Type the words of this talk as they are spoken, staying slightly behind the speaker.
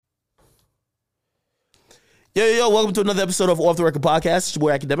Yo, welcome to another episode of Off the Record Podcast. It's your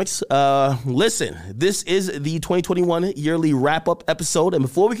boy Academics. Listen, this is the 2021 yearly wrap-up episode, and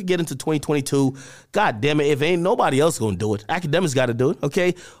before we can get into 2022, god damn it, if ain't nobody else gonna do it, Academics gotta do it,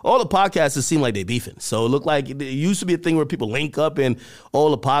 okay? All the podcasters seem like they beefing, so it looked like it used to be a thing where people link up and all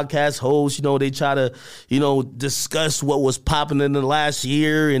the podcast hosts, they try to, discuss what was popping in the last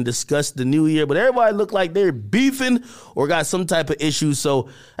year and discuss the new year, but everybody looked like they're beefing or got some type of issue, so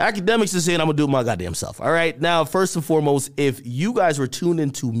Academics is saying I'm gonna do it my goddamn self, all right? Now, first and foremost, if you guys were tuned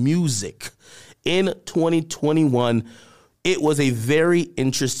into music in 2021, it was a very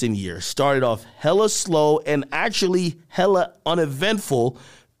interesting year. Started off hella slow and actually hella uneventful,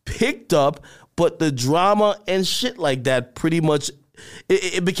 picked up, but the drama and shit like that pretty much,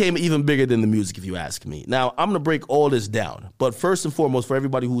 it became even bigger than the music, if you ask me. Now, I'm going to break all this down. But first and foremost, for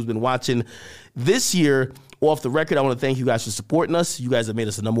everybody who's been watching this year, Off the Record, I want to thank you guys for supporting us. You guys have made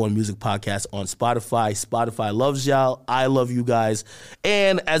us the #1 music podcast on Spotify. Spotify loves y'all. I love you guys.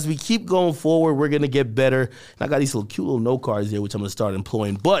 And as we keep going forward, we're going to get better. And I got these cute little note cards here, which I'm going to start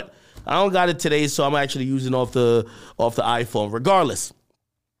employing. But I don't got it today, so I'm actually using off the iPhone. Regardless,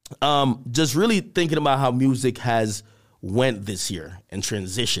 just really thinking about how music has went this year and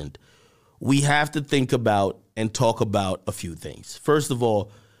transitioned. We have to think about and talk about a few things. First of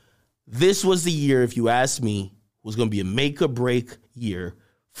all, this was the year, if you ask me, was going to be a make or break year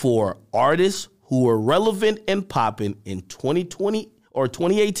for artists who were relevant and popping in 2020 or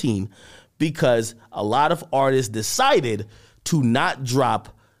 2018 because a lot of artists decided to not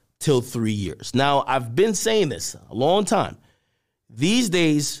drop till 3 years. Now, I've been saying this a long time. These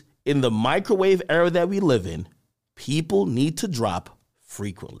days, in the microwave era that we live in, people need to drop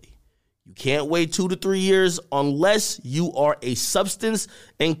frequently. You can't wait 2 to 3 years unless you are a substance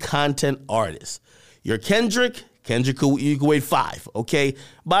and content artist. You're Kendrick, you can wait 5, okay?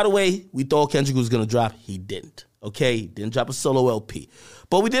 By the way, we thought Kendrick was going to drop. He didn't, okay? He didn't drop a solo LP.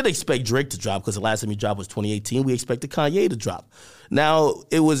 But we did expect Drake to drop because the last time he dropped was 2018. We expected Kanye to drop. Now,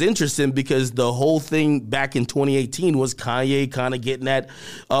 it was interesting because the whole thing back in 2018 was Kanye kind of getting that,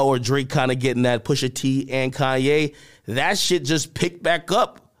 or Drake kind of getting that Pusha T and Kanye. That shit just picked back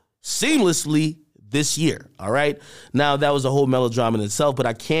up seamlessly this year, all right? Now, that was a whole melodrama in itself, but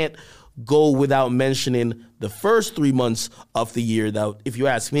I can't go without mentioning the first 3 months of the year that, if you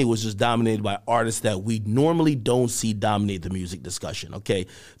ask me, was just dominated by artists that we normally don't see dominate the music discussion, okay?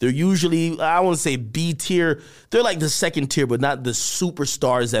 They're usually, I want to say B tier. They're like the second tier, but not the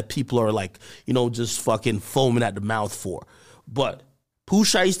superstars that people are like, just fucking foaming at the mouth for. But Pooh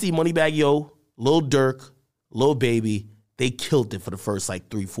Shiesty, Moneybagg Yo, Lil Durk, Lil Baby, they killed it for the first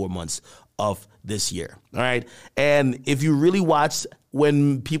 3-4 months of this year, all right? And if you really watched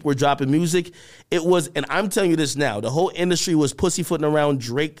when people were dropping music, it was, and I'm telling you this now, the whole industry was pussyfooting around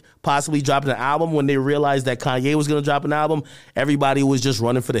Drake possibly dropping an album. When they realized that Kanye was going to drop an album, everybody was just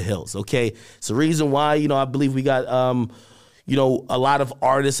running for the hills, okay? It's the reason why, I believe we got, a lot of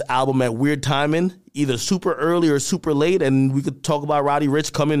artists' album at weird timing, either super early or super late, and we could talk about Roddy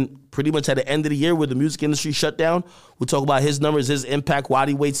Ricch coming pretty much at the end of the year where the music industry shut down. We'll talk about his numbers, his impact, why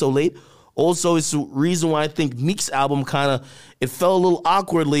he wait so late. Also, it's the reason why I think Meek's album it fell a little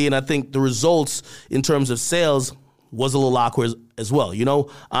awkwardly, and I think the results in terms of sales was a little awkward as well.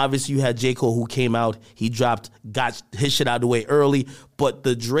 Obviously you had J. Cole who came out, got his shit out of the way early, but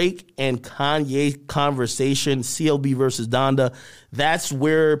the Drake and Kanye conversation, CLB versus Donda, that's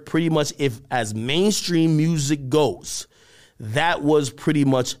where pretty much, if as mainstream music goes, that was pretty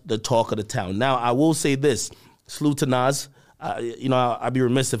much the talk of the town. Now, I will say this, salute to Nas. I'd be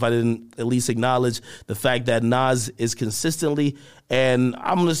remiss if I didn't at least acknowledge the fact that Nas is consistently, and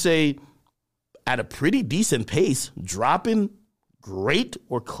I'm going to say at a pretty decent pace, dropping great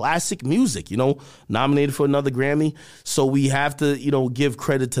or classic music, nominated for another Grammy. So we have to, give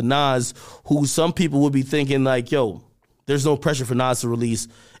credit to Nas, who some people would be thinking there's no pressure for Nas to release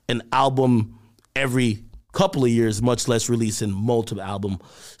an album every couple of years, much less releasing multiple albums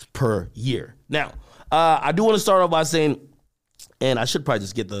per year. Now, I do want to start off by saying, and I should probably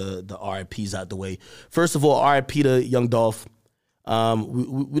just get the RIPs out the way. First of all, RIP to Young Dolph.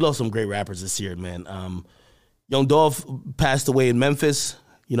 We lost some great rappers this year, man. Young Dolph passed away in Memphis.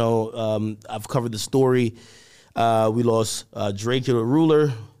 I've covered the story. We lost Drake the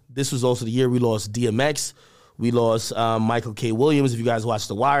Ruler. This was also the year we lost DMX. We lost Michael K. Williams. If you guys watched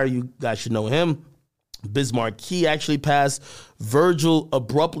The Wire, you guys should know him. Biz Markie actually passed. Virgil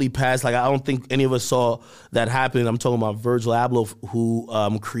abruptly passed. I don't think any of us saw that happen. I'm talking about Virgil Abloh,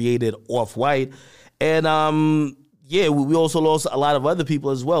 who created Off-White. And, we also lost a lot of other people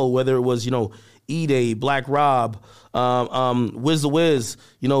as well, whether it was, E-Day, Black Rob, Wiz the Wiz,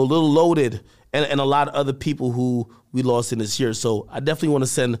 Lil Loaded, and a lot of other people who we lost in this year. So I definitely want to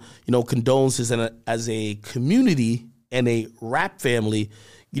send, condolences, and as a community and a rap family,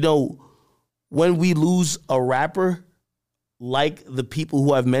 when we lose a rapper like the people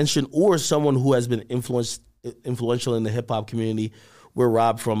who I've mentioned, or someone who has been influential in the hip hop community, we're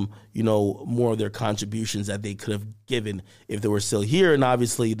robbed from, more of their contributions that they could have given if they were still here. And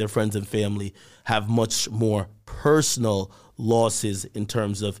obviously their friends and family have much more personal losses in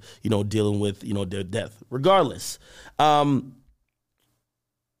terms of, dealing with, their death. Regardless,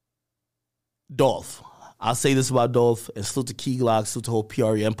 Dolph. I'll say this about Dolph, and salute to Key Glock, salute to whole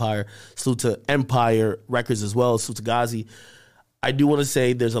PRE Empire, salute to Empire Records as well, salute to Ghazi. I do want to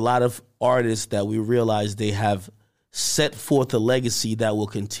say there's a lot of artists that we realize they have set forth a legacy that will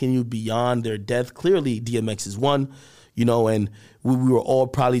continue beyond their death. Clearly, DMX is one, and we were all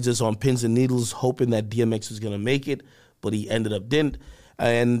probably just on pins and needles hoping that DMX was going to make it, but he ended up didn't.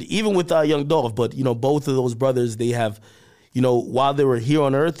 And even with Young Dolph, but, both of those brothers, they have, while they were here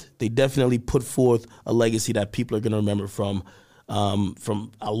on Earth, they definitely put forth a legacy that people are going to remember from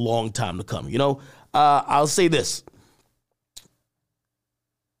a long time to come. I'll say this.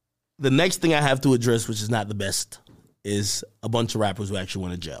 The next thing I have to address, which is not the best, is a bunch of rappers who actually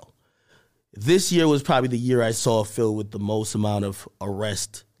went to jail. This year was probably the year I saw filled with the most amount of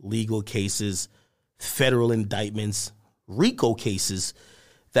arrest, legal cases, federal indictments, RICO cases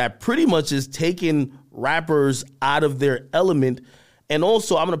that pretty much is taking rappers out of their element. And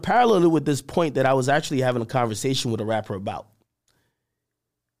also, I'm going to parallel it with this point that I was actually having a conversation with a rapper about.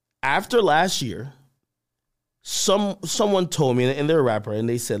 After last year, someone told me, and they're a rapper, and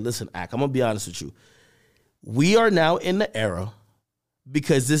they said, listen, Ak, I'm going to be honest with you. We are now in the era,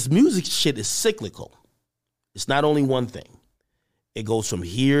 because this music shit is cyclical. It's not only one thing. It goes from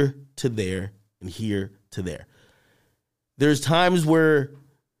here to there and here to there. There's times where,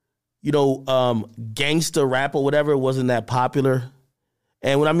 gangster rap or whatever wasn't that popular.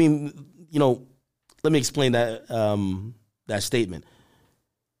 And when I mean, let me explain that that statement.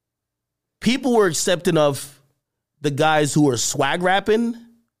 People were accepting of the guys who were swag rapping,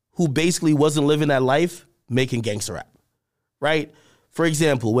 who basically wasn't living that life, making gangster rap, right? For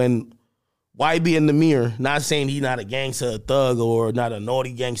example, when YB and Namir, not saying he's not a gangster, a thug, or not a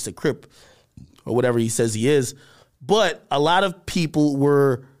naughty gangster crip, or whatever he says he is, but a lot of people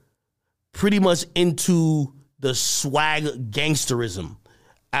were pretty much into the swag gangsterism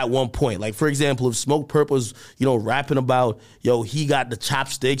at one point. Like, for example, if Smoke Purp was, rapping about, he got the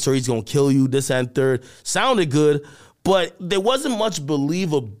chopsticks or he's going to kill you, this and third, sounded good, but there wasn't much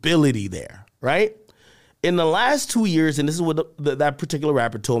believability there, right? In the last 2 years, and this is what that particular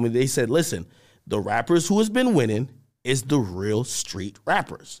rapper told me, they said, listen, the rappers who has been winning is the real street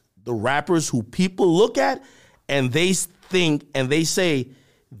rappers. The rappers who people look at and they think and they say,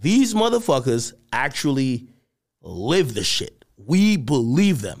 these motherfuckers actually live the shit. We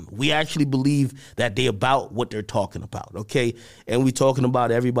believe them. We actually believe that they about what they're talking about, okay? And we talking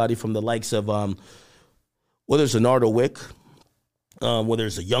about everybody from the likes of, whether it's a Nardo Wick, whether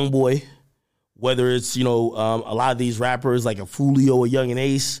it's a Young Boy, whether it's, a lot of these rappers like a Fulio, a Young and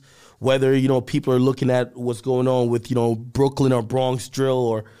Ace, whether, people are looking at what's going on with, Brooklyn or Bronx drill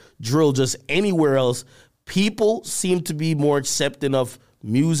or drill just anywhere else. People seem to be more accepting of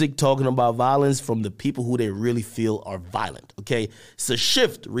music talking about violence from the people who they really feel are violent, okay? It's a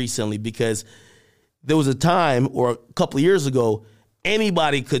shift recently because there was a time, or a couple of years ago,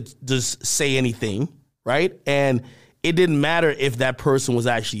 anybody could just say anything, right? And it didn't matter if that person was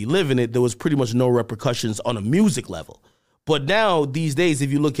actually living it. There was pretty much no repercussions on a music level. But now, these days,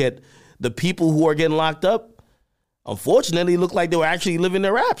 if you look at the people who are getting locked up, unfortunately, look like they were actually living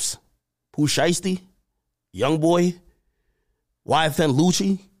their raps. Pooh Shiesty, Young Boy, YFN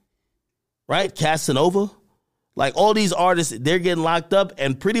Lucci, right? Casanova. Like, all these artists, they're getting locked up,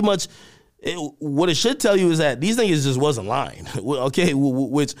 and pretty much what it should tell you is that these niggas just wasn't lying, okay?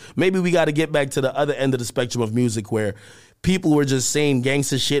 Which maybe we got to get back to the other end of the spectrum of music where people were just saying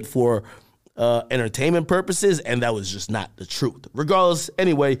gangster shit for entertainment purposes, and that was just not the truth. Regardless,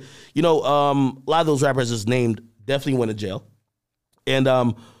 anyway, a lot of those rappers just named definitely went to jail.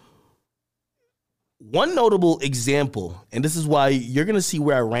 And one notable example, and this is why you're going to see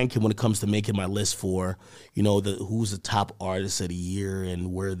where I rank him when it comes to making my list for, who's the top artist of the year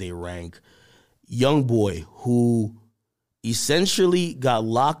and where they rank. Young Boy, who essentially got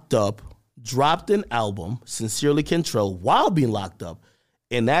locked up, dropped an album, Sincerely Kentrell, while being locked up,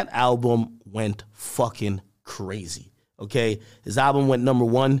 and that album went fucking crazy, okay? His album went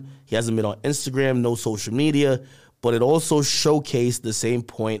 #1. He hasn't been on Instagram, no social media, but it also showcased the same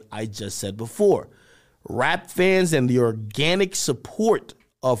point I just said before. Rap fans and the organic support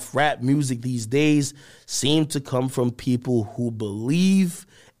of rap music these days seem to come from people who believe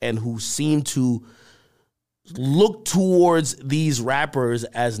and who seem to look towards these rappers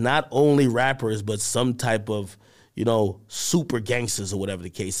as not only rappers, but some type of, super gangsters or whatever the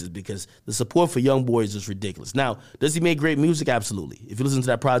case is, because the support for Young Boy is just ridiculous. Now, does he make great music? Absolutely. If you listen to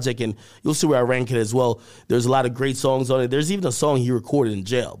that project, and you'll see where I rank it as well, there's a lot of great songs on it. There's even a song he recorded in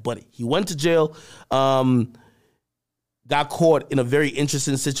jail, but he went to jail, got caught in a very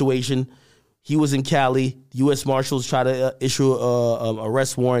interesting situation. He was in Cali. U.S. Marshals tried to issue a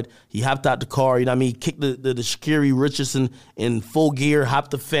arrest warrant. He hopped out the car, kicked the Sha'Carri Richardson in full gear,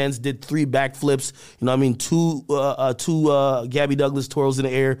 hopped the fence, did 3 backflips, two Gabby Douglas twirls in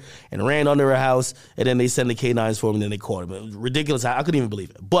the air, and ran under her house, and then they sent the K-9s for him, and then they caught him. It was ridiculous. I couldn't even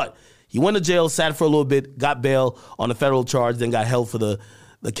believe it. But he went to jail, sat for a little bit, got bail on a federal charge, then got held for the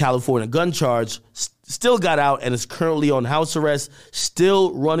California gun charge, still got out and is currently on house arrest,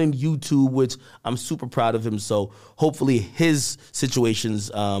 still running YouTube, which I'm super proud of him. So hopefully his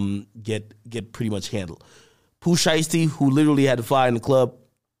situations get pretty much handled. Pooh Shiesty, who literally had to fire in the club,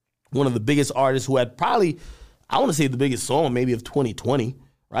 one of the biggest artists who had probably, I want to say the biggest song maybe of 2020,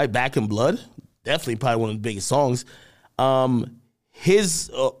 right? Back in Blood, definitely probably one of the biggest songs. His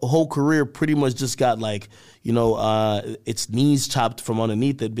whole career pretty much just got its knees chopped from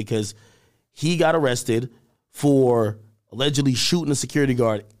underneath it, because he got arrested for allegedly shooting a security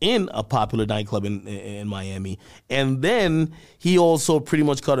guard in a popular nightclub in Miami. And then he also pretty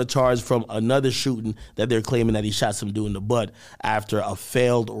much caught a charge from another shooting that they're claiming that he shot some dude in the butt after a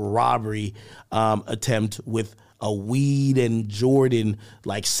failed robbery attempt with a weed and Jordan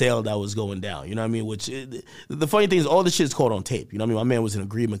sale that was going down. You know what I mean? Which the funny thing is, all this shit's caught on tape. You know what I mean? My man was in a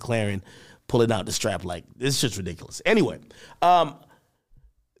green McLaren pulling out the strap. This shit's ridiculous. Anyway,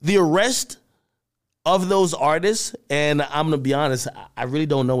 the arrest of those artists, and I'm gonna be honest, I really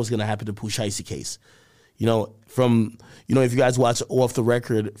don't know what's gonna happen to Pooh Shiesty case. If you guys watch Off the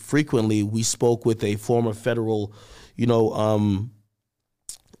Record frequently, we spoke with a former federal,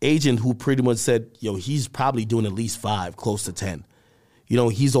 agent who pretty much said, he's probably doing at least 5, close to 10.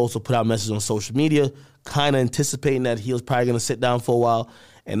 He's also put out messages on social media, kind of anticipating that he was probably going to sit down for a while.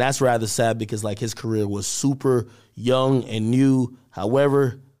 And that's rather sad, because his career was super young and new.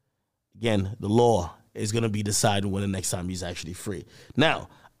 However, again, the law is going to be deciding when the next time he's actually free. Now,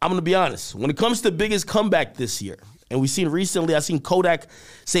 I'm going to be honest. When it comes to biggest comeback this year, and I seen Kodak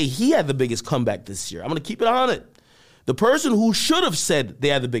say he had the biggest comeback this year. I'm going to keep it on it. The person who should have said they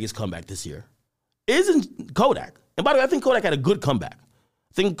had the biggest comeback this year isn't Kodak. And by the way, I think Kodak had a good comeback.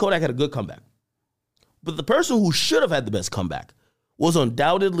 But the person who should have had the best comeback was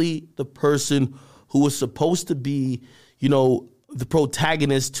undoubtedly the person who was supposed to be, the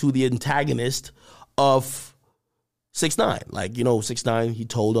protagonist to the antagonist of 6ix9ine. 6ix9ine, he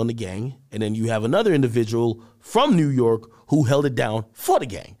told on the gang. And then you have another individual from New York who held it down for the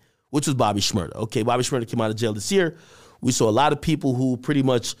gang, which was Bobby Shmurda. Okay, Bobby Shmurda came out of jail this year. We saw a lot of people who pretty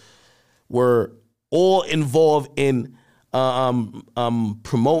much were all involved in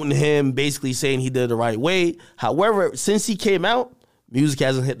promoting him, basically saying he did it the right way. However, since he came out, music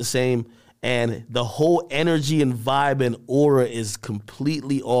hasn't hit the same, and the whole energy and vibe and aura is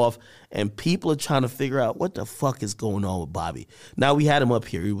completely off, and people are trying to figure out what the fuck is going on with Bobby. Now, we had him up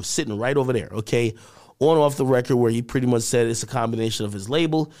here. He was sitting right over there, okay? On Off the Record, where he pretty much said it's a combination of his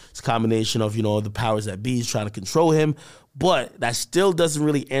label, it's a combination of, the powers that be trying to control him, but that still doesn't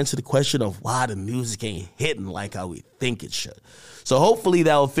really answer the question of why the music ain't hitting like how we think it should. So hopefully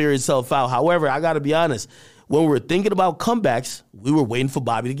that will figure itself out. However, I got to be honest, when we were thinking about comebacks, we were waiting for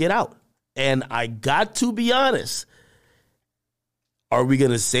Bobby to get out. And I got to be honest, are we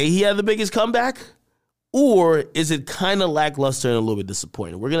going to say he had the biggest comeback? Or is it kind of lackluster and a little bit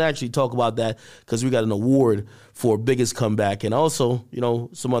disappointing? We're going to actually talk about that, because we got an award for biggest comeback, and also,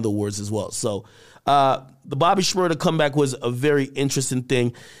 some other awards as well. So the Bobby Shmurda comeback was a very interesting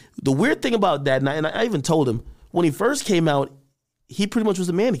thing. The weird thing about that, and I even told him, when he first came out, he pretty much was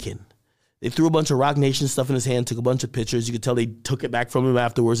a mannequin. They threw a bunch of Rock Nation stuff in his hand, took a bunch of pictures. You could tell they took it back from him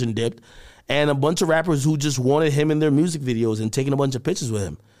afterwards and dipped. And a bunch of rappers who just wanted him in their music videos and taking a bunch of pictures with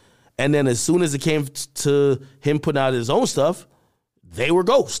him. And then as soon as it came to him putting out his own stuff, they were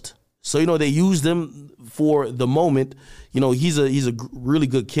ghost. So, they used him for the moment. He's a really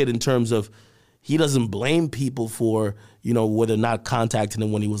good kid in terms of he doesn't blame people for, whether not contacting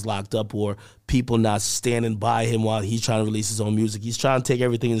him when he was locked up, or people not standing by him while he's trying to release his own music. He's trying to take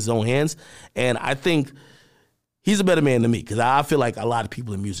everything in his own hands. And I think he's a better man than me, because I feel like a lot of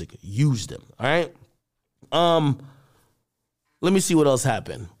people in music used him. All right. Let me see what else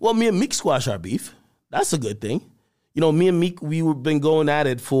happened. Well, me and Meek squash our beef. That's a good thing. Me and Meek, been going at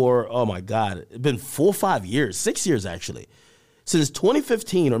it for, oh my God, it's been 4 or 5 years, 6 years actually. Since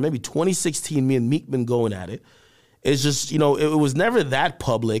 2015 or maybe 2016, me and Meek been going at it. It's just, it was never that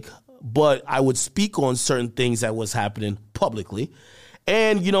public, but I would speak on certain things that was happening publicly.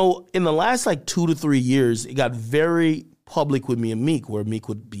 And, in the last 2 to 3 years, it got very public with me and Meek, where Meek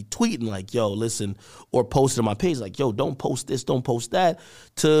would be tweeting like, yo, listen, or posting on my page like, yo, don't post this, don't post that,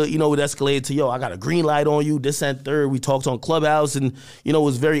 to, it escalated to, yo, I got a green light on you, this and third. We talked on Clubhouse, and, it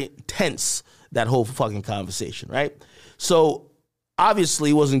was very tense, that whole fucking conversation, right? So obviously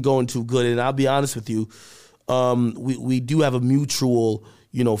it wasn't going too good, and I'll be honest with you, we do have a mutual,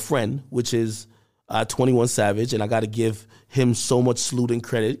 friend, which is 21 Savage, and I got to give him so much salute and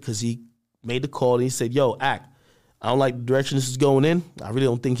credit, because he made the call and he said, yo, Act, I don't like the direction this is going in. I really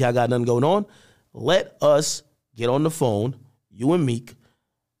don't think y'all got nothing going on. Let us get on the phone, you and Meek.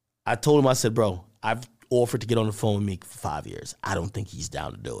 I told him, I said, bro, I've offered to get on the phone with Meek for 5 years. I don't think he's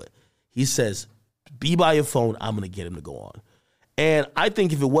down to do it. He says, be by your phone. I'm going to get him to go on. And I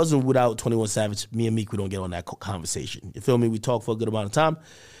think if it wasn't without 21 Savage, me and Meek, we don't get on that conversation. You feel me? We talked for a good amount of time.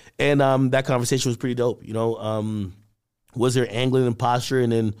 And that conversation was pretty dope. Was there angling and posture,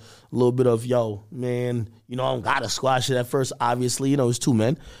 and then a little bit of, yo, man, I don't got to squash it at first. Obviously, it's two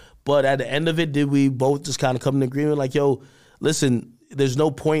men. But at the end of it, did we both just kind of come in agreement like, yo, listen, there's no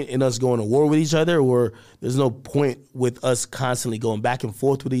point in us going to war with each other, or there's no point with us constantly going back and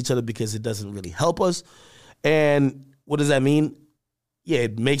forth with each other, because it doesn't really help us. And what does that mean? Yeah,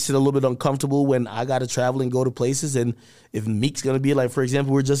 it makes it a little bit uncomfortable when I got to travel and go to places. And if Meek's going to be for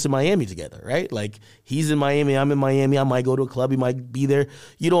example, we're just in Miami together, right? He's in Miami, I'm in Miami. I might go to a club, he might be there.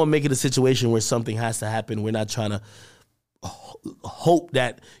 You don't make it a situation where something has to happen. We're not trying to hope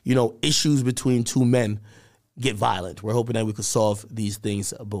that, issues between two men get violent. We're hoping that we could solve these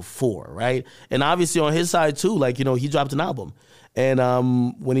things before, right? And obviously on his side too, he dropped an album. And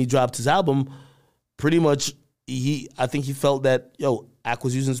when he dropped his album, pretty much I think he felt that, Act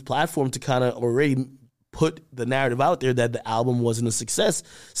was using his platform to kind of already put the narrative out there that the album wasn't a success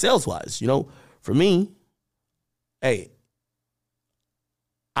sales-wise. For me, hey,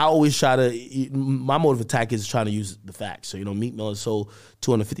 I always try to, my mode of attack is trying to use the facts. So, Meek Mill sold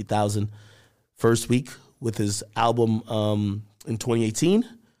 250,000 first week with his album in 2018.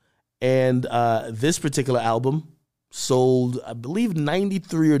 And this particular album sold, I believe,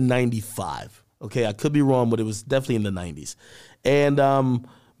 93 or 95. Okay, I could be wrong, but it was definitely in the 90s. And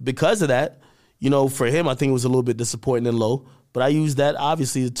because of that, for him, I think it was a little bit disappointing and low. But I used that,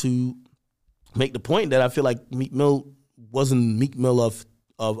 obviously, to make the point that I feel like Meek Mill wasn't Meek Mill of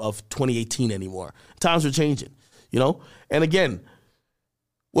 2018 anymore. Times were changing, And again,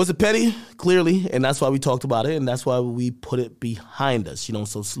 was it petty? Clearly, and that's why we talked about it, and that's why we put it behind us,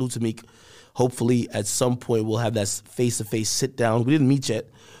 So salute to Meek. Hopefully, at some point, we'll have that face-to-face sit-down. We didn't meet yet.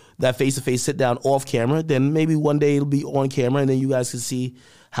 That face-to-face sit-down off camera, then maybe one day it'll be on camera, and then you guys can see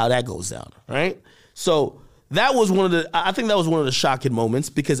how that goes down, right? So that was I think that was one of the shocking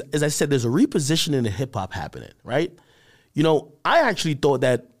moments, because, as I said, there's a repositioning in hip-hop happening, right? I actually thought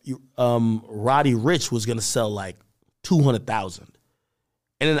that Roddy Ricch was going to sell 200,000.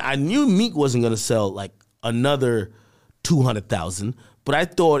 And then I knew Meek wasn't going to sell another 200,000, but I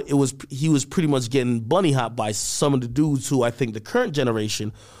thought he was pretty much getting bunny hopped by some of the dudes who I think the current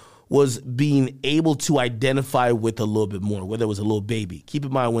generation was being able to identify with a little bit more, whether it was a Lil Baby. Keep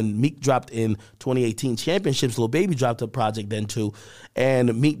in mind, when Meek dropped in 2018 championships, Lil Baby dropped a project then too,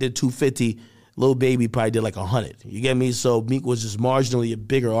 and Meek did 250. Lil Baby probably did 100. You get me? So Meek was just marginally a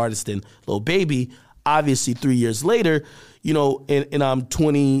bigger artist than Lil Baby. Obviously, 3 years later, in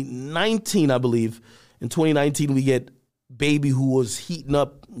 2019, I believe, in 2019, we get Baby, who was heating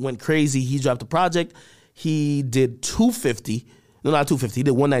up, went crazy. He dropped a project. He did 250. No, not 250. He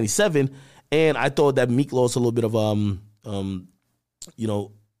did 197. And I thought that Meek lost a little bit of,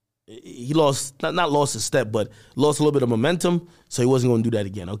 he lost, not lost his step, but lost a little bit of momentum. So he wasn't going to do that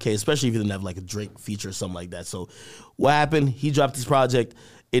again, okay? Especially if he didn't have a Drake feature or something like that. So what happened? He dropped his project.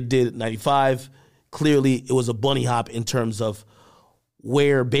 It did 95. Clearly, it was a bunny hop in terms of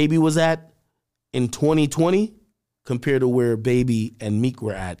where Baby was at in 2020 compared to where Baby and Meek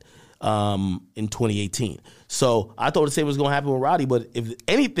were at in 2018. So I thought the same was going to happen with Roddy, but if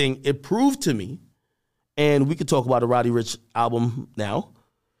anything, it proved to me, and we could talk about the Roddy Ricch album now.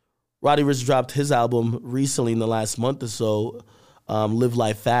 Roddy Ricch dropped his album recently in the last month or so, Live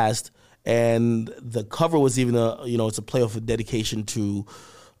Life Fast, and the cover was even it's a play off a dedication to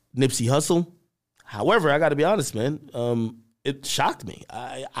Nipsey Hussle. However, I got to be honest, man, it shocked me.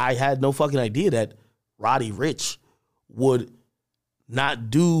 I had no fucking idea that Roddy Ricch would not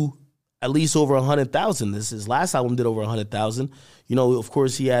do at least over 100,000. His last album did over 100,000. You know, of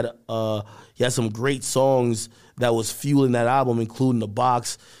course, he had some great songs that was fueling that album, including The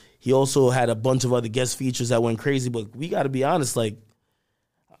Box. He also had a bunch of other guest features that went crazy. But we got to be honest, like,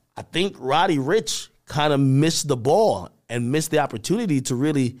 I think Roddy Ricch kind of missed the ball and missed the opportunity to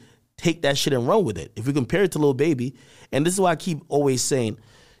really take that shit and run with it. If we compare it to Lil Baby, and this is why I keep always saying,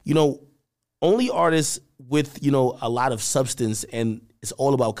 you know, only artists with, you know, a lot of substance and it's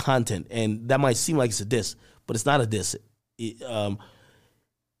all about content. And that might seem like it's a diss, but it's not a diss. When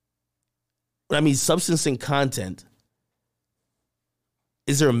I mean substance and content,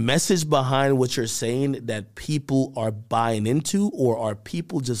 is there a message behind what you're saying that people are buying into, or are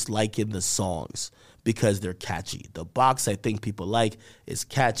people just liking the songs because they're catchy? The Box, I think people like, is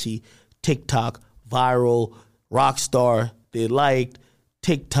catchy. TikTok, viral. Rockstar, they liked.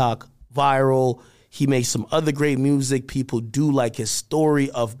 TikTok, viral. He makes some other great music. People do like his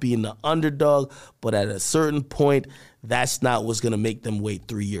story of being the underdog, but at a certain point, that's not what's going to make them wait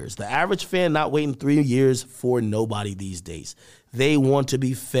 3 years. The average fan not waiting 3 years for nobody these days. They want to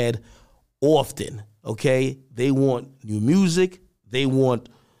be fed often, okay? They want new music. They want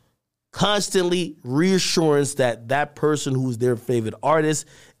constantly reassurance that that person who's their favorite artist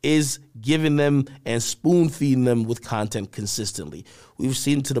is giving them and spoon-feeding them with content consistently. We've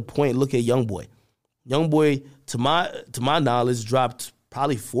seen to the point, look at YoungBoy. YoungBoy, to my knowledge, dropped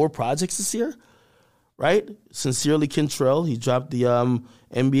probably 4 projects this year, right? Sincerely Kentrell, he dropped the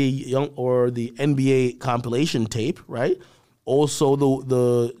the NBA compilation tape, right? Also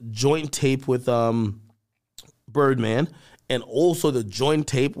the joint tape with Birdman, and also the joint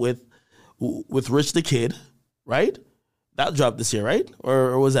tape with Rich the Kid, right? That dropped this year, right?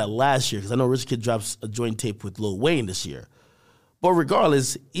 Or was that last year? Because I know Rich the Kid drops a joint tape with Lil Wayne this year. But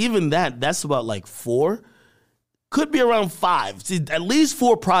regardless, even that's about like 4. Could be around 5. See, at least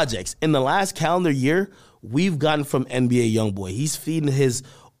 4 projects. In the last calendar year, we've gotten from NBA YoungBoy. He's feeding his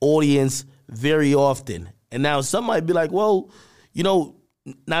audience very often. And now some might be like, well, you know,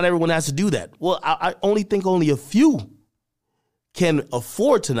 not everyone has to do that. Well, I only think only a few can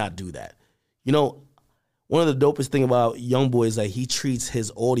afford to not do that. You know, one of the dopest thing about YoungBoy is that he treats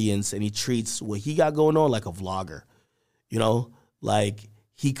his audience and he treats what he got going on like a vlogger, you know? Like,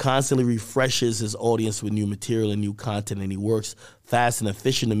 he constantly refreshes his audience with new material and new content, and he works fast and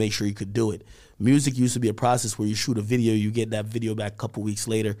efficient to make sure he could do it. Music used to be a process where you shoot a video, you get that video back a couple weeks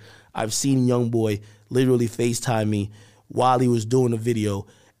later. I've seen YoungBoy literally FaceTime me while he was doing the video,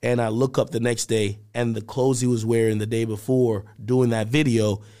 and I look up the next day, and the clothes he was wearing the day before doing that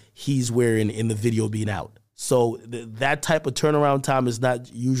video, he's wearing in the video being out. So that type of turnaround time is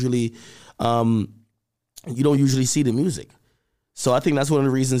not usually, you don't usually see the music. So I think that's one of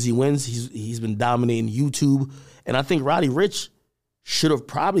the reasons he wins. He's been dominating YouTube. And I think Roddy Ricch should have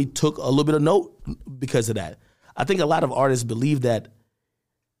probably took a little bit of note because of that. I think a lot of artists believe that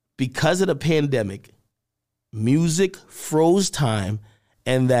because of the pandemic, music froze time,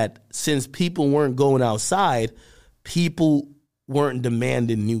 and that since people weren't going outside, people weren't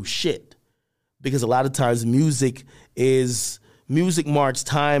demanding new shit. Because a lot of times music marks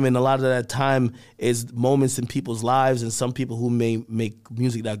time, and a lot of that time is moments in people's lives, and some people who may make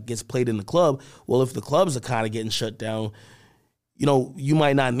music that gets played in the club. Well, if the clubs are kind of getting shut down, you know, you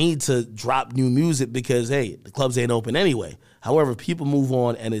might not need to drop new music because, hey, the clubs ain't open anyway. However, people move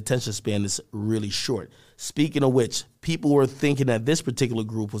on and the attention span is really short. Speaking of which, people were thinking that this particular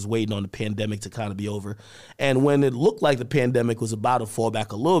group was waiting on the pandemic to kind of be over. And when it looked like the pandemic was about to fall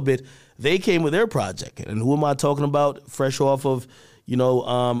back a little bit, they came with their project. And who am I talking about? Fresh off of, you know,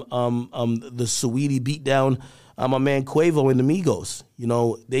 the Saweetie beatdown, my man Quavo and the Migos. You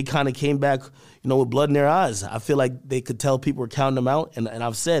know, they kind of came back, you know, with blood in their eyes. I feel like they could tell people were counting them out. And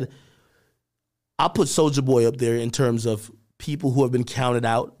I've said, I'll put Soulja Boy up there in terms of people who have been counted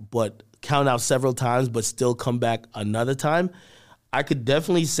out, but count out several times, but still come back another time. I could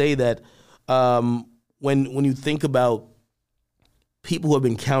definitely say that when you think about people who have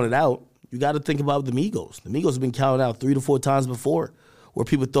been counted out, you got to think about the Migos. The Migos have been counted out 3 to 4 times before, where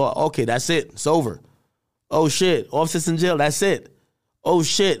people thought, okay, that's it, it's over. Oh shit, Offset's in jail, that's it. Oh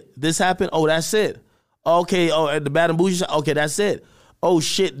shit, this happened, oh, that's it. Okay, oh, at the Bad and Bougie shop, okay, that's it. Oh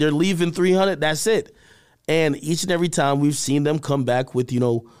shit, they're leaving 300, that's it. And each and every time we've seen them come back with, you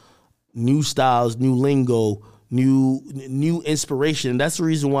know, new styles, new lingo, new inspiration. And that's the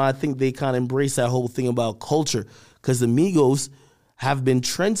reason why I think they kind of embrace that whole thing about culture, because the Migos have been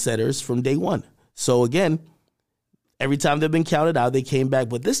trendsetters from day one. So again, every time they've been counted out, they came back.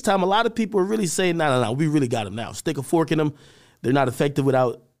 But this time, a lot of people are really saying, no, we really got them now. Stick a fork in them. They're not effective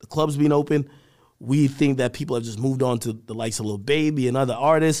without the clubs being open. we think that people have just moved on to the likes of Lil Baby and other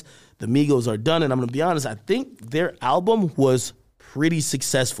artists. The Migos are done, and I'm going to be honest, I think their album was pretty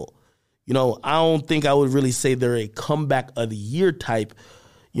successful. You know, I don't think I would really say they're a comeback of the year type,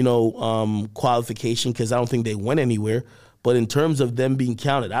 qualification, because I don't think they went anywhere. But in terms of them being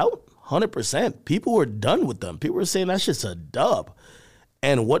counted out, 100%. People were done with them. People were saying that's just a dub.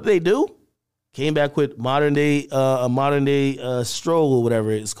 And what did they do? Came back with modern day stroll or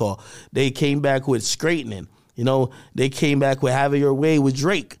whatever it's called. They came back with straightening. They came back with Have It Your Way with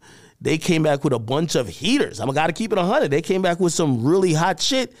Drake. They came back with a bunch of heaters. I'm got to keep it 100. They came back with some really hot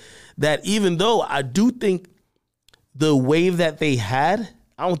shit that, even though I do think the wave that they had,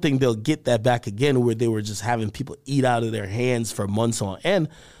 I don't think they'll get that back again, where they were just having people eat out of their hands for months on end.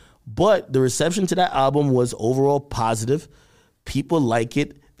 But the reception to that album was overall positive. People like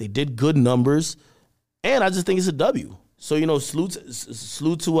it. They did good numbers. And I just think it's a W. So,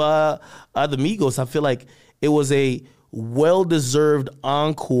 salute to the Migos. I feel like it was a well-deserved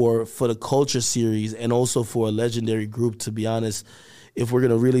encore for the Culture series, and also for a legendary group, to be honest. If we're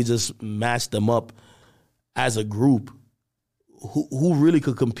going to really just match them up as a group, who really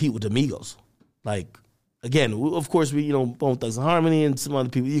could compete with the Migos? Like, again, of course, we, Bone Thugs and Harmony and some other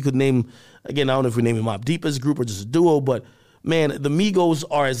people. You could name, again, I don't know if we name Mobb Deep as a group or just a duo, but, man, the Migos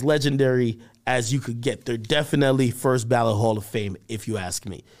are as legendary as you could get. They're definitely first ballot Hall of Fame, if you ask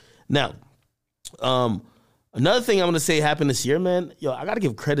me. Now, another thing I'm going to say happened this year, man, I got to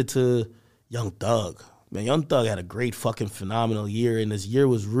give credit to Young Thug. Man, Young Thug had a great fucking phenomenal year, and this year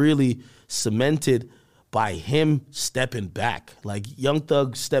was really cemented by him stepping back. Like, Young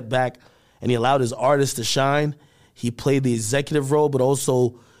Thug stepped back, and he allowed his artists to shine. He played the executive role, but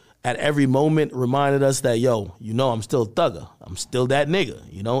also at every moment reminded us that, I'm still a thugger. I'm still that nigga,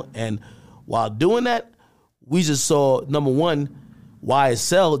 And while doing that, we just saw, number one,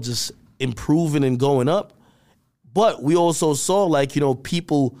 YSL just improving and going up. But we also saw,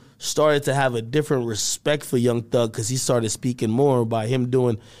 people started to have a different respect for Young Thug, because he started speaking more by him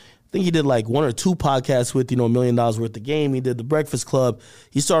doing, I think he did 1 or 2 podcasts with, $1 million worth of Game. He did The Breakfast Club.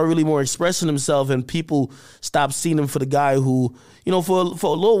 He started really more expressing himself, and people stopped seeing him for the guy who, for a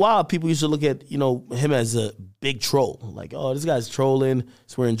little while, people used to look at, him as a big troll. Like, oh, this guy's trolling.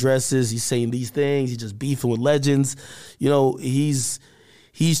 He's wearing dresses. He's saying these things. He's just beefing with legends. He's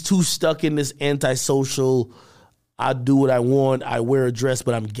too stuck in this antisocial, I do what I want, I wear a dress,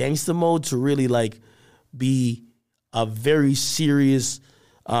 but I'm gangster mode, to really be a very serious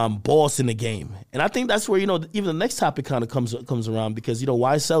boss in the game. And I think that's where, even the next topic kind of comes around, because,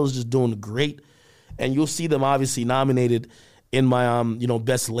 YSL is just doing great, and you'll see them obviously nominated in my,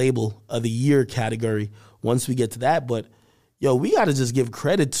 best label of the year category once we get to that. But, we got to just give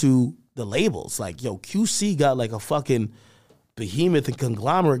credit to the labels. QC got a fucking behemoth and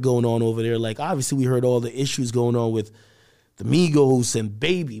conglomerate going on over there. Obviously we heard all the issues going on with the Migos and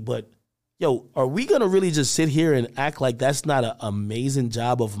Baby, but are we gonna really just sit here and act like that's not an amazing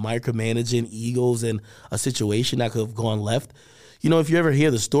job of micromanaging egos in a situation that could have gone left? If you ever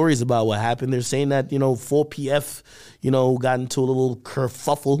hear the stories about what happened, they're saying that 4PF got into a little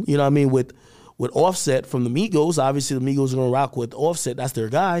kerfuffle, with Offset from the Migos. Obviously the Migos are gonna rock with Offset, that's their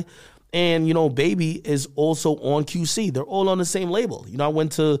guy. And, Baby is also on QC. They're all on the same label. I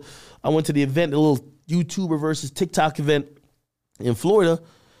went to the event, a little YouTuber versus TikTok event in Florida.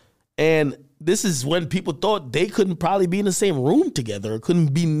 And this is when people thought they couldn't probably be in the same room together, or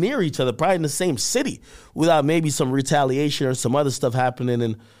couldn't be near each other, probably in the same city, without maybe some retaliation or some other stuff happening.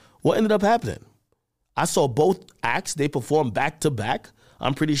 And what ended up happening? I saw both acts. They performed back to back.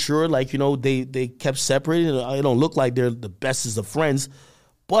 I'm pretty sure, they kept separated. It don't look like they're the bestest of friends.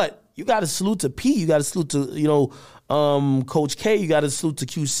 But you got to salute to P. You got to salute to, Coach K. You got to salute to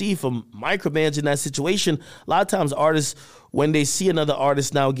QC for micromanaging that situation. A lot of times artists, when they see another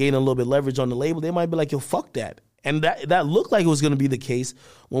artist now gaining a little bit of leverage on the label, they might be like, yo, fuck that. And that looked like it was going to be the case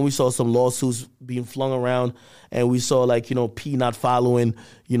when we saw some lawsuits being flung around, and we saw P not following,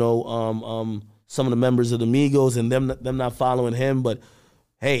 some of the members of the Migos, and them not following him. But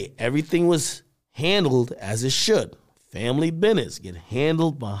hey, everything was handled as it should. Family business get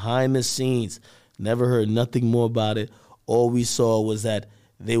handled behind the scenes. Never heard nothing more about it. All we saw was that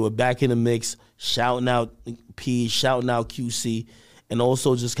they were back in the mix, shouting out P, shouting out QC, and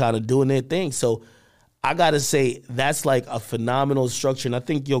also just kind of doing their thing. So I got to say, that's a phenomenal structure. And I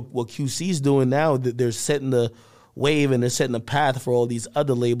think what QC's doing now, they're setting the wave and they're setting a path for all these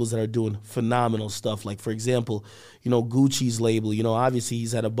other labels that are doing phenomenal stuff. Like, for example, Gucci's label, obviously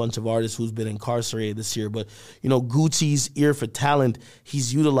he's had a bunch of artists who's been incarcerated this year, but, Gucci's ear for talent,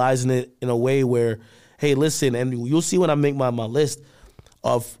 he's utilizing it in a way where, hey, listen, and you'll see when I make my list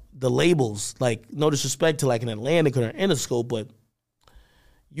of the labels, like, no disrespect to like an Atlantic or an Interscope, but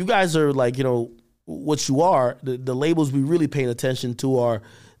you guys are like, you know, what you are. The labels we really paying attention to are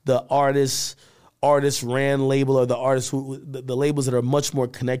the artists ran label, or the artists who the labels that are much more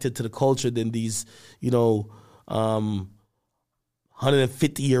connected to the culture than these, you know,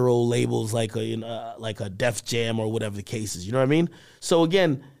 150-year-old labels like a Def Jam or whatever the case is. You know what I mean? So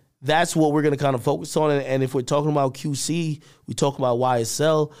again, that's what we're going to kind of focus on. And if we're talking about QC, we talk about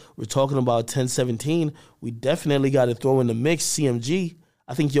YSL, we're talking about 1017, we definitely got to throw in the mix CMG.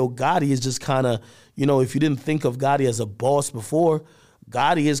 I think Yo Gotti is just kind of, you know, if you didn't think of Gotti as a boss before,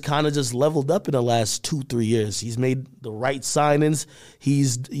 Gotti has kind of just leveled up in the last 2-3 years. He's made the right signings.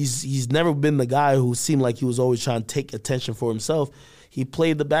 He's never been the guy who seemed like he was always trying to take attention for himself. He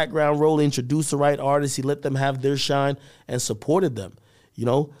played the background role, introduced the right artists. He let them have their shine and supported them. You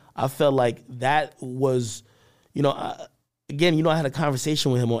know, I felt like that was, you know, again, you know, I had a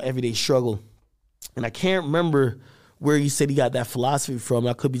conversation with him on Everyday Struggle, and I can't remember where he said he got that philosophy from.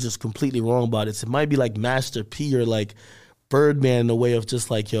 I could be just completely wrong about it. So it might be like Master P or like Birdman in a way of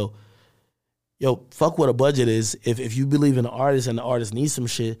just like, yo, fuck what a budget is. If you believe in an artist and the artist needs some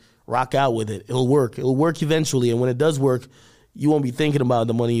shit, rock out with it. It'll work. It'll work eventually. And when it does work, you won't be thinking about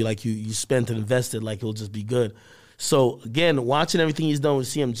the money like you spent and invested, like it'll just be good. So again, watching everything he's done with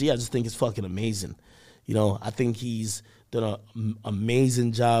CMG, I just think it's fucking amazing. You know, I think he's done an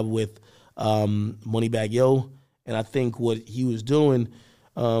amazing job with Moneybagg Yo, and I think what he was doing,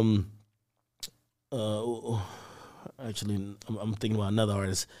 actually, I'm thinking about another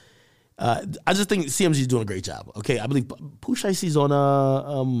artist. I just think CMG is doing a great job. Okay, I believe Pooh Shicey's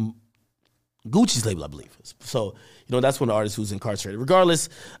on Gucci's label, I believe. So, you know, that's one of the artists who's incarcerated. Regardless,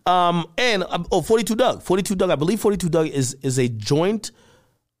 42 Dugg. 42 Dugg, I believe 42 Dugg is a joint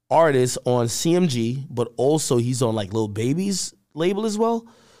artist on CMG, but also he's on like Lil Baby's label as well,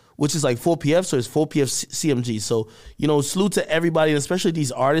 which is like 4PF, so it's 4PF CMG. So, you know, salute to everybody, and especially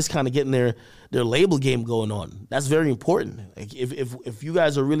these artists kind of getting their label game going on. That's very important. Like if you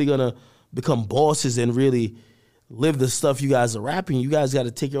guys are really going to become bosses and really live the stuff you guys are rapping, you guys got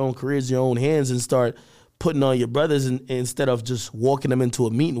to take your own careers in your own hands and start putting on your brothers instead of just walking them into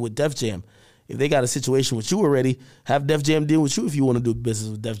a meeting with Def Jam. If they got a situation with you already, have Def Jam deal with you if you want to do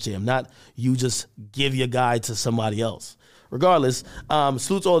business with Def Jam, not you just give your guy to somebody else. Regardless,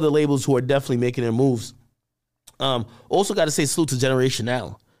 salute to all the labels who are definitely making their moves. Also got to say salute to Generation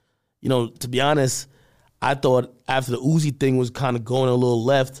Now. You know, to be honest, I thought after the Uzi thing was kind of going a little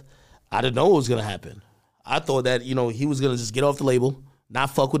left, I didn't know what was going to happen. I thought that, you know, he was going to just get off the label,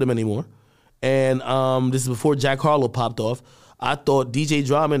 not fuck with him anymore. And this is before Jack Harlow popped off. I thought DJ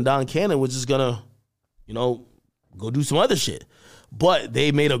Drama and Don Cannon was just going to, you know, go do some other shit. But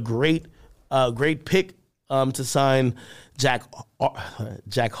they made a great pick to sign Jack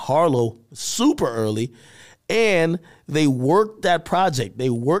Harlow super early. And they worked that project.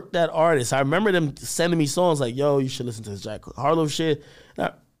 They worked that artist. I remember them sending me songs like, yo, you should listen to this Jack Harlow shit.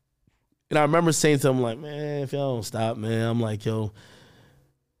 And I remember saying to them, like, man, if y'all don't stop, man, I'm like, yo,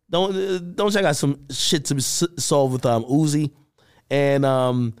 don't check out some shit to solve with Uzi.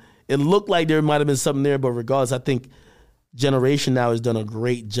 And it looked like there might have been something there, but regardless, I think Generation Now has done a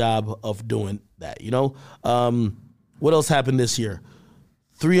great job of doing that, you know? What else happened this year?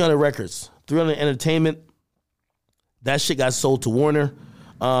 300 Records, 300 Entertainment. That shit got sold to Warner.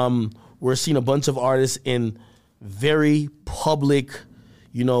 We're seeing a bunch of artists in very public,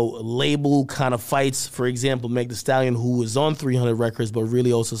 you know, label kind of fights. For example, Meg Thee Stallion, who was on 300 Records, but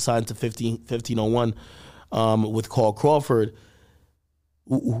really also signed to 1501 with Carl Crawford.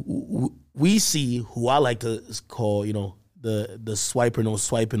 We see who I like to call, you know, the swiper, no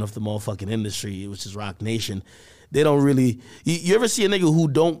swiping of the motherfucking industry, which is Roc Nation. They don't really, you ever see a nigga who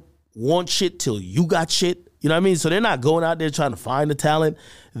don't want shit till you got shit? You know what I mean? So they're not going out there trying to find the talent.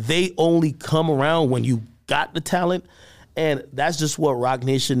 They only come around when you got the talent. And that's just what Roc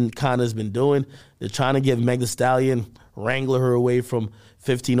Nation kind of has been doing. They're trying to give Meg Thee Stallion, wrangle her away from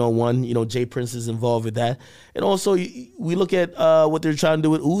 1501. You know, Jay Prince is involved with that. And also, we look at what they're trying to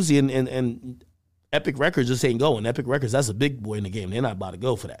do with Uzi and Epic Records just ain't going. Epic Records, that's a big boy in the game. They're not about to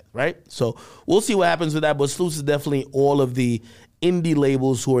go for that, right? So we'll see what happens with that. But salute is definitely all of the indie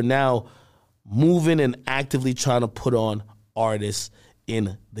labels who are now moving and actively trying to put on artists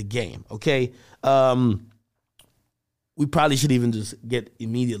in the game, okay? We probably should even just get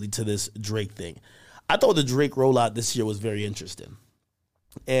immediately to this Drake thing. I thought the Drake rollout this year was very interesting.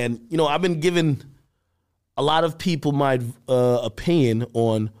 And, you know, I've been giving a lot of people my opinion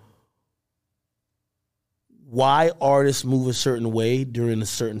on why artists move a certain way during a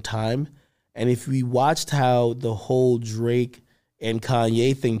certain time. And if we watched how the whole Drake and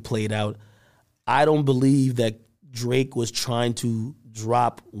Kanye thing played out, I don't believe that Drake was trying to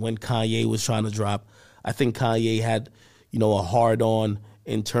drop when Kanye was trying to drop. I think Kanye had, a hard on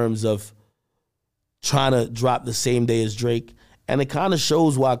in terms of trying to drop the same day as Drake. And it kind of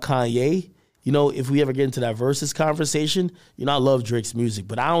shows why Kanye, if we ever get into that versus conversation, I love Drake's music,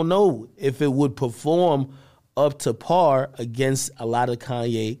 but I don't know if it would perform up to par against a lot of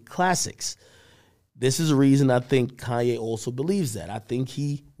Kanye classics. This is a reason I think Kanye also believes that. I think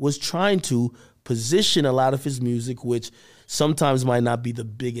he was trying to position a lot of his music, which sometimes might not be the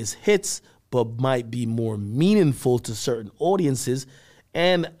biggest hits, but might be more meaningful to certain audiences.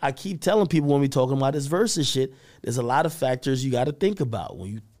 And I keep telling people when we're talking about this versus shit, there's a lot of factors you got to think about.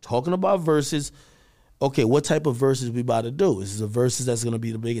 When you're talking about verses, okay, what type of verses we about to do? Is this a verses that's going to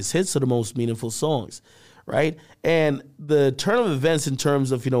be the biggest hits or the most meaningful songs, right? And the turn of events in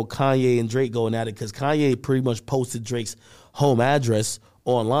terms of, Kanye and Drake going at it, because Kanye pretty much posted Drake's home address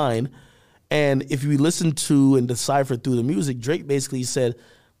online. And if you listen to and decipher through the music, Drake basically said,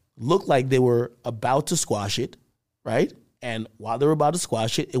 looked like they were about to squash it, right? And while they were about to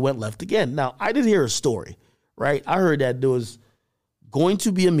squash it, it went left again. Now, I did hear a story, right? I heard that there was going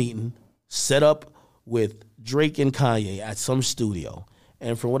to be a meeting set up with Drake and Kanye at some studio.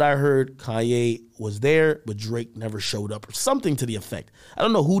 And from what I heard, Kanye was there, but Drake never showed up or something to the effect. I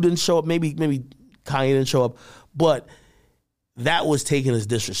don't know who didn't show up. Maybe Kanye didn't show up. But that was taken as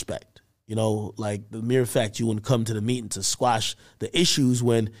disrespect. Like the mere fact you wouldn't come to the meeting to squash the issues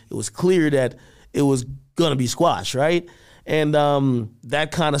when it was clear that it was going to be squashed, right? And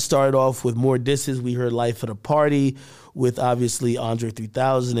that kind of started off with more disses. We heard Life of the Party with obviously Andre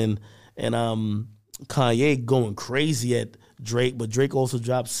 3000 and Kanye going crazy at Drake. But Drake also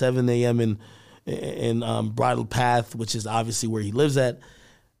dropped 7 a.m. in Bridal Path, which is obviously where he lives at.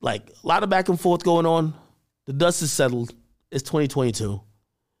 Like a lot of back and forth going on. The dust is settled. It's 2022.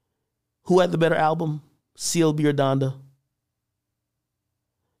 Who had the better album? CLB or Donda?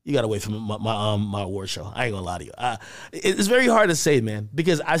 You got to wait for my award show. I ain't gonna lie to you. It's very hard to say, man,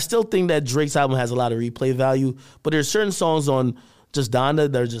 because I still think that Drake's album has a lot of replay value, but there's certain songs on just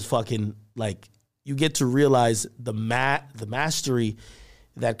Donda that are just fucking, like, you get to realize the mastery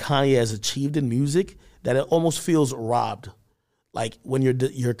that Kanye has achieved in music, that it almost feels robbed. Like when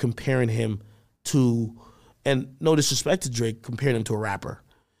you're comparing him to, and no disrespect to Drake, comparing him to a rapper.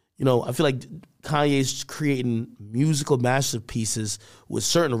 I feel like Kanye's creating musical masterpieces with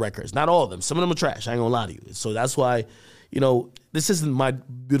certain records. Not all of them. Some of them are trash. I ain't gonna lie to you. So that's why, this isn't My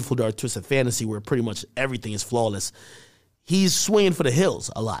Beautiful Dark Twisted Fantasy where pretty much everything is flawless. He's swinging for the hills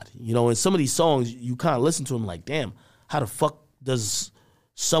a lot. And some of these songs, you kind of listen to them like, damn, how the fuck does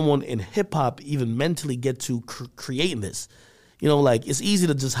someone in hip-hop even mentally get to creating this? Like, it's easy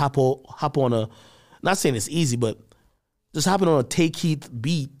to just hop on a, not saying it's easy, but just hopping on a Take Heath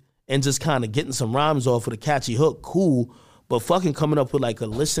beat and just kind of getting some rhymes off with a catchy hook, cool, but fucking coming up with like a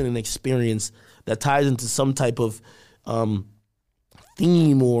listening experience that ties into some type of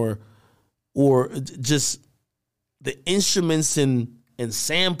theme or just the instruments and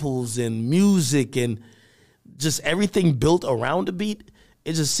samples and music and just everything built around the beat.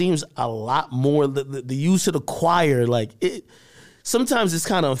 It just seems a lot more, the use of the choir, like it. Sometimes it's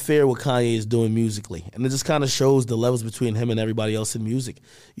kind of unfair what Kanye is doing musically, and it just kind of shows the levels between him and everybody else in music.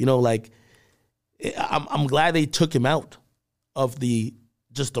 I'm glad they took him out of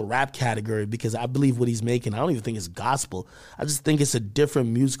just the rap category, because I believe what he's making, I don't even think it's gospel. I just think it's a different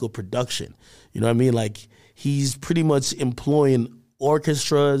musical production. You know what I mean? Like, he's pretty much employing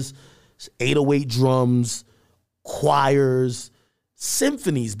orchestras, 808 drums, choirs,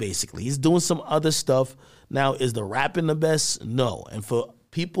 symphonies, basically. He's doing some other stuff. Now, is the rapping the best? No. And for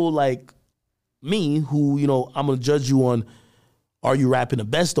people like me, who, I'm going to judge you on, are you rapping the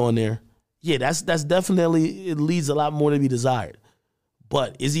best on there? Yeah, that's definitely, it leaves a lot more to be desired.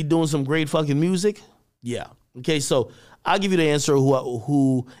 But is he doing some great fucking music? Yeah. Okay, so I'll give you the answer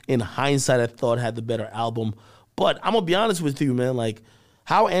who in hindsight I thought had the better album. But I'm going to be honest with you, man. Like,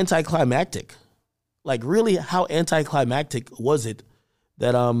 how anticlimactic? Like, really, how anticlimactic was it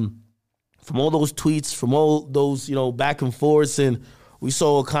that from all those tweets, from all those, back and forths, and we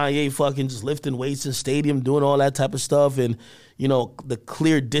saw Kanye fucking just lifting weights in stadium, doing all that type of stuff, and, the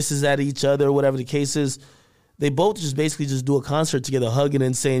clear disses at each other, whatever the case is. They both just basically just do a concert together, hugging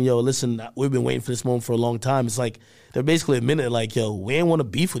and saying, yo, listen, we've been waiting for this moment for a long time. It's like they're basically admitting, like, yo, we ain't want to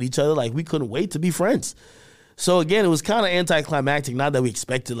beef with each other. Like, we couldn't wait to be friends. So, again, it was kind of anticlimactic. Not that we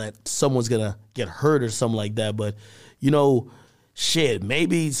expected that someone's going to get hurt or something like that, but, shit,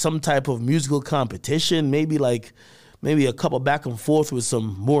 maybe some type of musical competition, maybe like maybe a couple back and forth with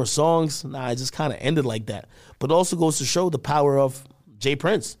some more songs. Nah, it just kind of ended like that. But it also goes to show the power of Jay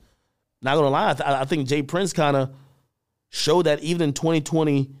Prince. Not gonna lie, I think Jay Prince kind of showed that even in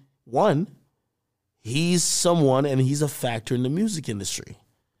 2021, he's someone and he's a factor in the music industry.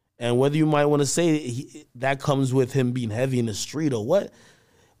 And whether you might want to say that comes with him being heavy in the street or what,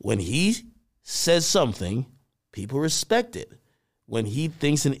 when he says something, people respect it. When he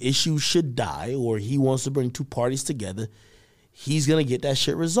thinks an issue should die or he wants to bring two parties together, he's going to get that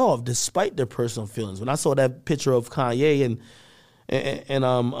shit resolved despite their personal feelings. When I saw that picture of Kanye and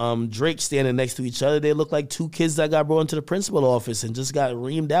Drake standing next to each other, they look like two kids that got brought into the principal office and just got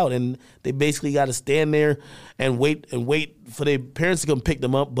reamed out, and they basically got to stand there and wait for their parents to come pick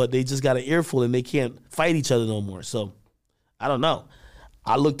them up, but they just got an earful and they can't fight each other no more. So I don't know.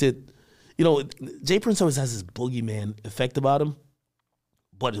 I looked at, Jay Prince always has this boogeyman effect about him,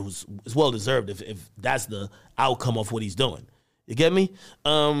 but it's well deserved if that's the outcome of what he's doing. You get me?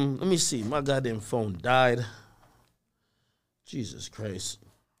 Let me see. My goddamn phone died. Jesus Christ.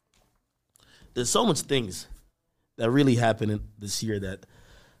 There's so much things that really happened this year that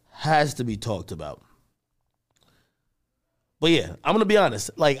has to be talked about. But yeah, I'm going to be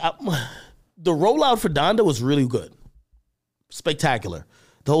honest. The rollout for Donda was really good. Spectacular.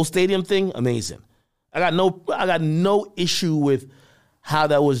 The whole stadium thing, amazing. I got no issue with how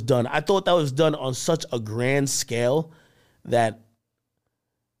that was done. I thought that was done on such a grand scale that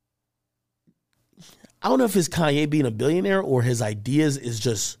I don't know if it's Kanye being a billionaire or his ideas is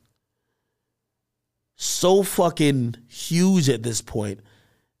just so fucking huge at this point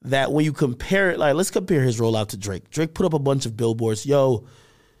that when you compare it, let's compare his rollout to Drake. Drake put up a bunch of billboards. Yo,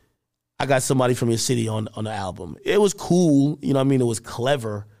 I got somebody from your city on the album. It was cool. It was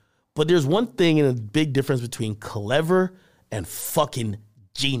clever. But there's one thing and a big difference between clever and fucking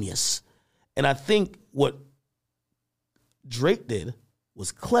genius. And I think what Drake did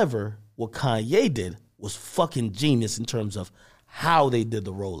was clever. What Kanye did was fucking genius in terms of how they did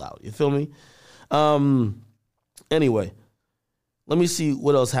the rollout. You feel me? Anyway, let me see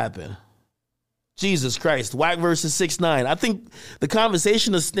what else happened. Jesus Christ, Wack versus 6ix9ine. I think the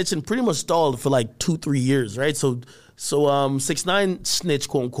conversation of snitching pretty much stalled for 2-3 years, right? So 6ix9ine snitched,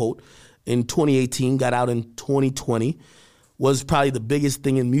 quote unquote, in 2018, got out in 2020, was probably the biggest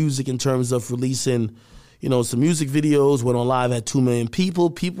thing in music in terms of releasing some music videos, went on live, had 2 million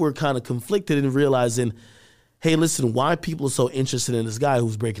people. People were kind of conflicted in realizing, hey, listen, why people are so interested in this guy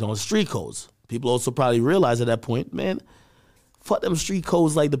who's breaking all the street codes? People also probably realized at that point, man, fuck them street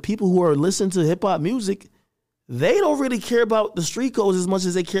codes. The people who are listening to hip-hop music, they don't really care about the street codes as much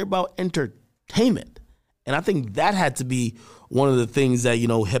as they care about entertainment. And I think that had to be one of the things that,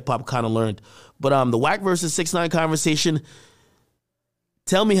 hip-hop kind of learned. But the Wack versus 6ix9ine conversation,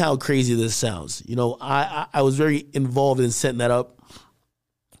 tell me how crazy this sounds. I was very involved in setting that up.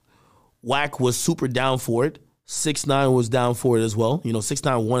 Wack was super down for it. 6ix9ine was down for it as well.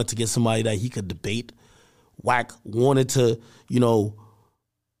 6ix9ine wanted to get somebody that he could debate. Wack wanted to,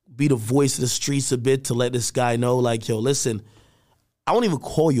 be the voice of the streets a bit to let this guy know, yo, listen, I won't even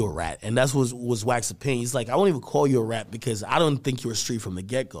call you a rat. And that's was Wack's opinion. He's I won't even call you a rat because I don't think you're a street from the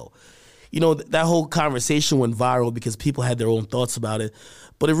get-go. That whole conversation went viral because people had their own thoughts about it.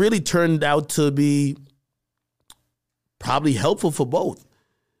 But it really turned out to be probably helpful for both.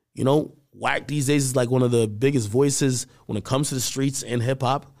 Wack these days is one of the biggest voices when it comes to the streets and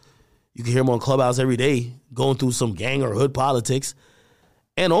hip-hop. You can hear him on Clubhouse every day going through some gang or hood politics.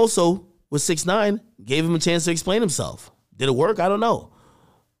 And also, with 6ix9ine, gave him a chance to explain himself. Did it work? I don't know.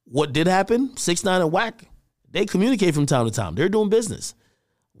 What did happen? 6ix9ine and Wack, they communicate from time to time. They're doing business.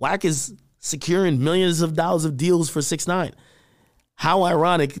 Wack is securing millions of dollars of deals for 6ix9ine. How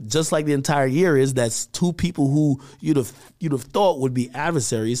ironic, just like the entire year, is that 2 people who you'd have thought would be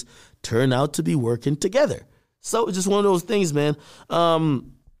adversaries turn out to be working together. So it's just one of those things, man.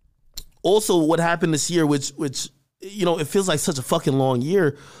 Also, what happened this year, which it feels like such a fucking long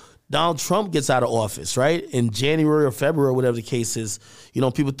year. Donald Trump gets out of office, right? In January or February, whatever the case is.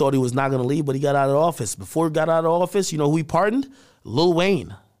 People thought he was not going to leave, but he got out of office. Before he got out of office, who he pardoned? Lil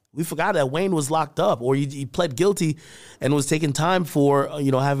Wayne. We forgot that Wayne was locked up, or he pled guilty and was taking time for,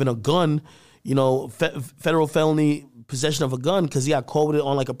 having a gun, federal felony possession of a gun because he got caught with it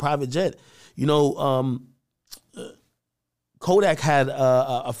on a private jet. Kodak had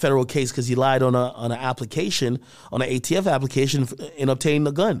a federal case because he lied on an application, on an ATF application in obtaining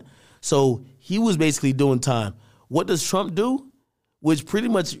the gun. So he was basically doing time. What does Trump do? Which pretty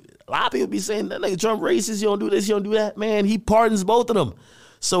much a lot of people be saying that Trump racist, you don't do this, you don't do that. Man, he pardons both of them.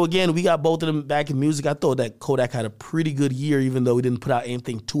 So again, we got both of them back in music. I thought that Kodak had a pretty good year, even though he didn't put out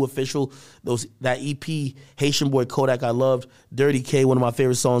anything too official. That EP, Haitian Boy Kodak, I loved. Dirty K, one of my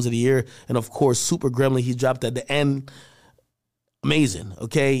favorite songs of the year. And of course, Super Gremlin, he dropped at the end. Amazing,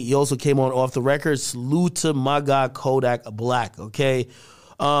 okay? He also came on Off the Record. Salute to my guy, Kodak Black, okay?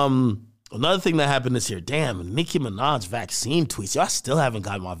 Another thing that happened this year, damn, Nicki Minaj vaccine tweets. Yo, I still haven't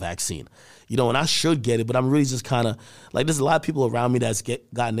gotten my vaccine. You know, and I should get it, but I'm really just kind of, like, there's a lot of people around me that's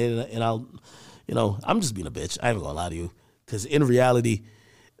gotten it, and I'll, you know, I'm just being a bitch. I ain't gonna lie to you. Because in reality,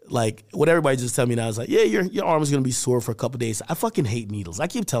 like, what everybody just tell me now is like, yeah, your arm is gonna be sore for a couple days. I fucking hate needles. I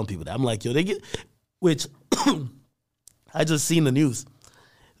keep telling people that. I'm like, yo, which, I just seen the news.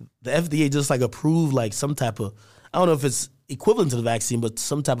 The FDA just, like, approved, like, some type of, I don't know if it's equivalent to the vaccine, but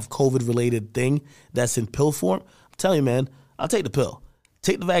some type of COVID-related thing that's in pill form. I'm telling you, man, I'll take the pill.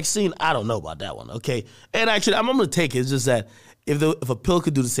 Take the vaccine, I don't know about that one, okay? And actually, I'm going to take it. It's just that if a pill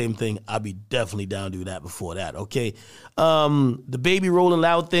could do the same thing, I'd be definitely down to do that before that, okay? The Baby Rolling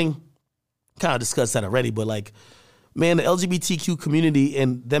Loud thing, kind of discussed that already, but like, man, the LGBTQ community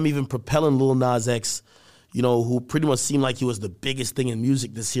and them even propelling Lil Nas X, you know, who pretty much seemed like he was the biggest thing in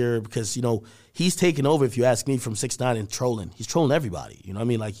music this year because, you know, he's taken over, if you ask me, from 6ix9ine and trolling. He's trolling everybody. You know what I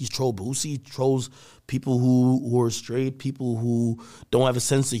mean? Like, he's trolled Boosie, he trolls people who are straight, people who don't have a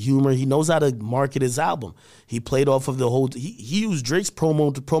sense of humor. He knows how to market his album. He played off of the whole, he used Drake's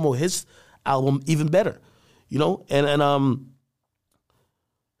promo to promo his album even better, you know? And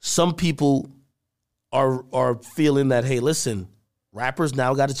some people are feeling that, hey, listen, rappers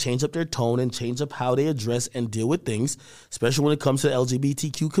now got to change up their tone and change up how they address and deal with things, especially when it comes to the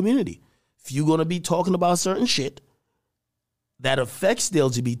LGBTQ community. If you're going to be talking about certain shit that affects the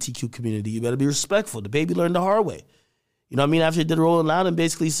LGBTQ community, you better be respectful. The Baby learned the hard way. You know what I mean? After he did Rolling Loud and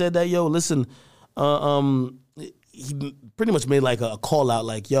basically said that, yo, listen, he pretty much made like a call out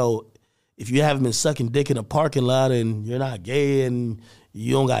like, yo, if you haven't been sucking dick in a parking lot and you're not gay and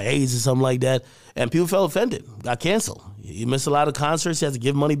you don't got AIDS or something like that, and people felt offended, got canceled. He missed a lot of concerts. He has to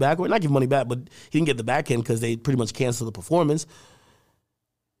give money back. Or not give money back, but he didn't get the back end because they pretty much canceled the performance.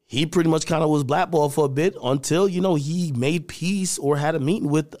 He pretty much kind of was blackballed for a bit until, you know, he made peace or had a meeting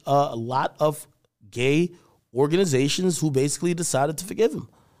with a lot of gay organizations who basically decided to forgive him.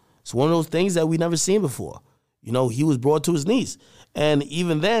 It's one of those things that we never seen before. You know, he was brought to his knees. And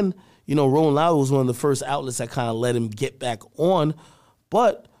even then, you know, Rolling Loud was one of the first outlets that kind of let him get back on.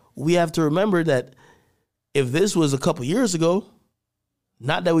 But we have to remember that if this was a couple years ago,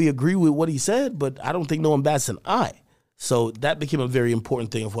 not that we agree with what he said, but I don't think no one bats an eye. So that became a very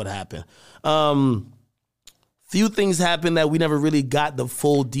important thing of what happened. Few things happened that we never really got the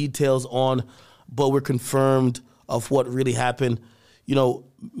full details on, but we're confirmed of what really happened. You know,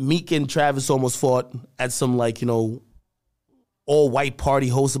 Meek and Travis almost fought at some, like, you know, all-white party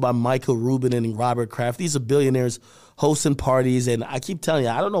hosted by Michael Rubin and Robert Kraft. These are billionaires hosting parties, and I keep telling you,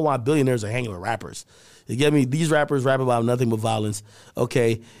 I don't know why billionaires are hanging with rappers. You get me? These rappers rap about nothing but violence,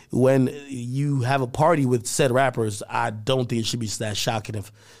 okay? When you have a party with said rappers, I don't think it should be that shocking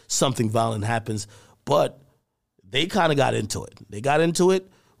if something violent happens. But they kind of got into it. They got into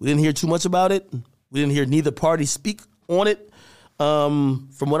it. We didn't hear too much about it. We didn't hear neither party speak on it. From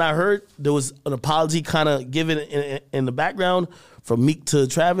what I heard, there was an apology kind of given in the background from Meek to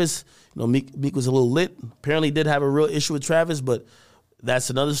Travis. You know, Meek was a little lit. Apparently did have a real issue with Travis, but that's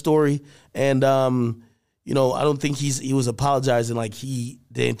another story. And, you know, I don't think he was apologizing like he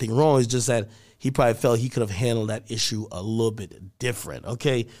did anything wrong. It's just that he probably felt he could have handled that issue a little bit different,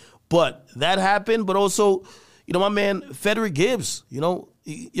 okay? But that happened, but also, you know, my man, Frederick Gibbs, you know,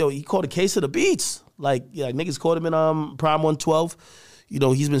 he caught a case of the beats. Like, yeah, niggas caught him in Prime 112. You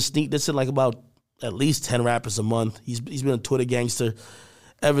know, he's been sneak dissing like about at least 10 rappers a month. He's been a Twitter gangster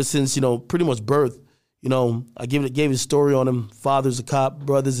ever since, you know, pretty much birth. You know, I gave his story on him. Father's a cop,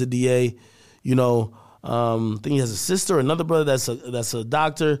 brother's a DA. You know, I think he has a sister, another brother that's a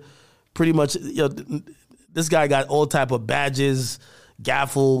doctor. Pretty much, you know, this guy got all type of badges,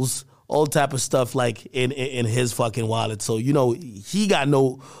 gaffles, all type of stuff like in his fucking wallet. So, you know, he got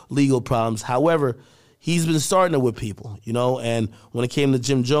no legal problems. However, he's been starting it with people, you know, and when it came to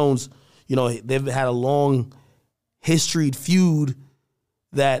Jim Jones, you know, they've had a long historied feud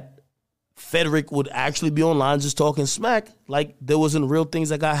that Frederick would actually be online just talking smack like there wasn't real things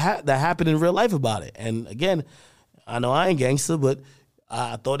that that happened in real life about it. And again, I know I ain't gangster, but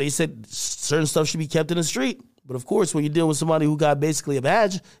I thought they said certain stuff should be kept in the street. But of course, when you're dealing with somebody who got basically a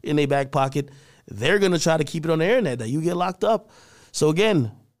badge in their back pocket, they're going to try to keep it on the internet that you get locked up. So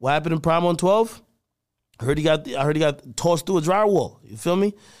again, what happened in Prime 112? I heard he got tossed through a drywall. You feel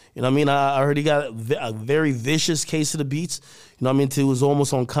me? You know what I mean? I heard he got a very vicious case of the beats. You know what I mean? He was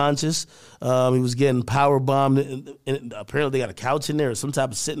almost unconscious. He was getting power bombed. And apparently they got a couch in there or some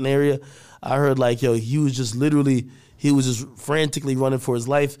type of sitting area. I heard like, yo, he was just frantically running for his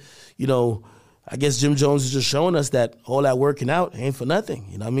life. You know, I guess Jim Jones is just showing us that all that working out ain't for nothing.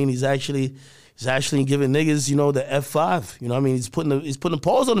 You know what I mean? He's actually giving niggas, you know, the F5. You know what I mean? He's putting a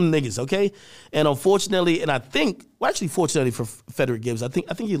pause on them niggas, okay? And unfortunately, fortunately for Frederick Gibbs, I think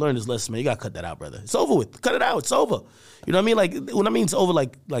he learned his lesson, man. You got to cut that out, brother. It's over with. Cut it out. It's over. You know what I mean? Like, when I mean it's over,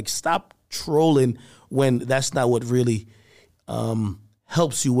 like stop trolling when that's not what really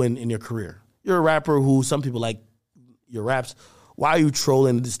helps you win in your career. You're a rapper who some people like your raps. Why are you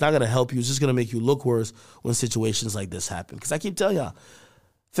trolling? It's not going to help you. It's just going to make you look worse when situations like this happen. Because I keep telling y'all,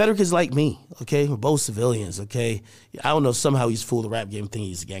 Frederick is like me, okay? We're both civilians, okay? I don't know, somehow he's fooled the rap game thinking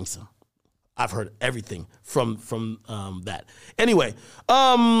he's a gangster. I've heard everything from that. Anyway,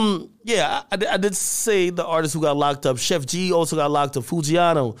 yeah, I did say the artists who got locked up. Chef G also got locked up.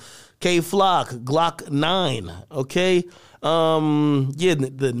 Fujiano, K-Flock, Glock 9, okay? Yeah,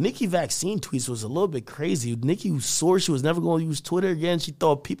 the Nicki vaccine tweets was a little bit crazy. Nicki swore she was never going to use Twitter again. She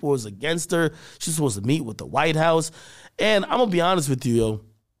thought people was against her. She was supposed to meet with the White House. And I'm going to be honest with you, yo.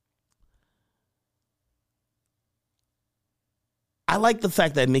 I like the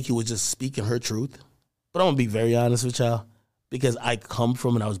fact that Nicki was just speaking her truth. But I'm going to be very honest with y'all because I come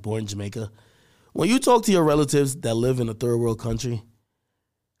from and I was born in Jamaica. When you talk to your relatives that live in a third world country,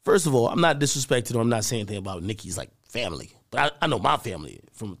 first of all, I'm not disrespecting or I'm not saying anything about Nicki's like family. But I know my family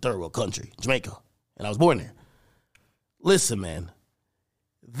from a third world country, Jamaica, and I was born there. Listen, man,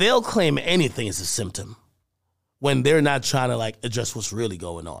 they'll claim anything as a symptom when they're not trying to like address what's really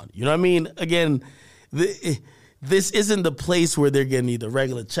going on. You know what I mean? Again, this isn't the place where they're getting either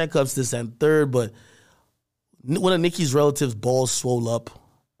regular checkups, this and third, but one of Nicki's relatives' balls swole up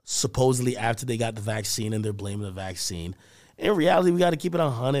supposedly after they got the vaccine and they're blaming the vaccine. In reality, we got to keep it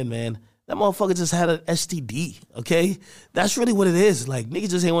 100, man. That motherfucker just had an STD, okay? That's really what it is. Like, Nicki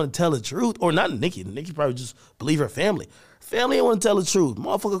just ain't want to tell the truth. Or not Nicki. Nicki probably just believe her family. Family ain't want to tell the truth.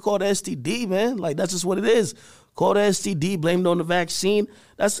 Motherfucker called STD, man. Like, that's just what it is. Called STD, blamed on the vaccine.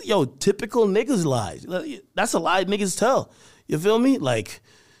 That's, typical niggas lies. That's a lie niggas tell. You feel me? Like,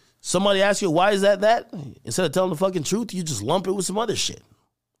 somebody asks you, why is that? Instead of telling the fucking truth, you just lump it with some other shit.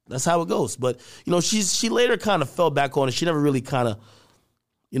 That's how it goes. But, she later kind of fell back on it. She never really kind of,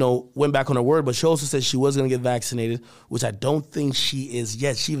 went back on her word, but she also said she was going to get vaccinated, which I don't think she is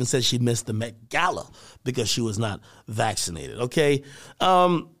yet. She even said she missed the Met Gala because she was not vaccinated, okay?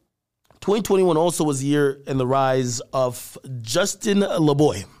 2021 also was the year in the rise of Justin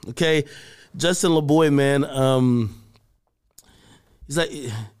LaBoy, okay? Justin LaBoy, man, he's like,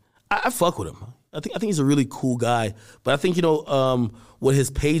 I fuck with him. I think he's a really cool guy, but I think, what his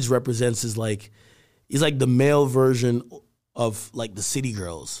page represents is like, he's like the male version of like the city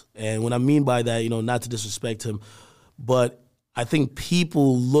girls. And what I mean by that, not to disrespect him, but I think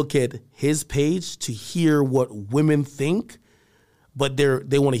people look at his page to hear what women think, but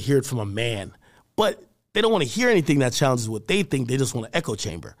they want to hear it from a man. But they don't want to hear anything that challenges what they think. They just want an echo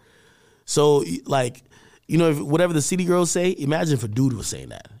chamber. So like, if whatever the city girls say, imagine if a dude was saying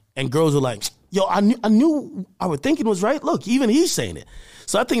that. And girls are like, yo, I knew our thinking was right. Look, even he's saying it.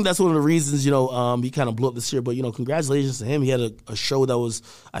 So I think that's one of the reasons, he kind of blew up this year. But, congratulations to him. He had a show that was,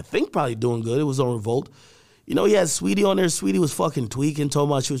 I think, probably doing good. It was on Revolt. He had Sweetie on there. Sweetie was fucking tweaking, talking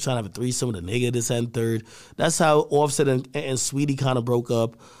about she was trying to have a threesome with a nigga, this and third. That's how Offset and Sweetie kind of broke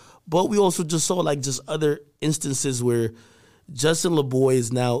up. But we also just saw, like, just other instances where Justin LaBoy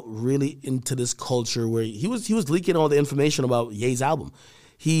is now really into this culture where he was leaking all the information about Ye's album.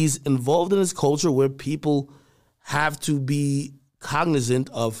 He's involved in this culture where people have to be cognizant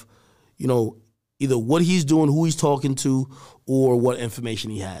of, either what he's doing, who he's talking to, or what information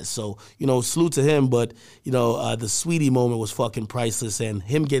he has. So, salute to him, but, the Sweetie moment was fucking priceless, and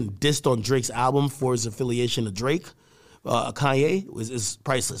him getting dissed on Drake's album for his affiliation to Drake, Kanye, is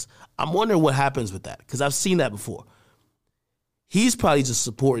priceless. I'm wondering what happens with that, because I've seen that before. He's probably just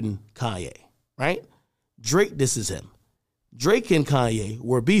supporting Kanye, right? Drake disses him. Drake and Kanye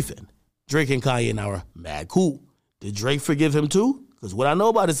were beefing. Drake and Kanye now are mad cool. Did Drake forgive him too? Because what I know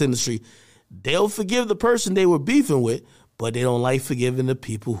about this industry, they'll forgive the person they were beefing with, but they don't like forgiving the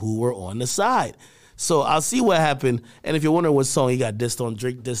people who were on the side. So I'll see what happened. And if you're wondering what song he got dissed on,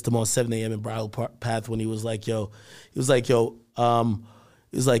 Drake dissed him on 7 a.m. in Bridle Path when he was like,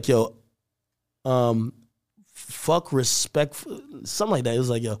 fuck respect, something like that. It was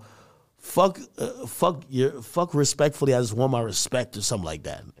like, fuck respectfully, I just want my respect or something like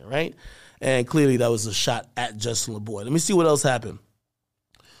that, right? And clearly that was a shot at Justin LaBoy. Let me see what else happened.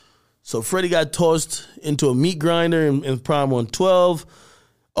 So Freddie got tossed into a meat grinder in Prime 112.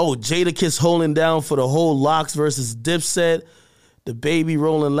 Oh, Jadakiss holding down for the whole Locks versus Dipset. The Baby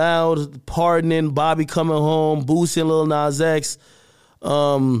rolling loud. Pardoning. Bobby coming home. Boosie and Lil Nas X.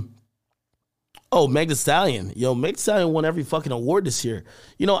 Meg Thee Stallion. Meg Thee Stallion won every fucking award this year.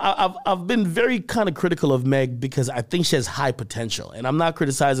 I've been very kind of critical of Meg because I think she has high potential. And I'm not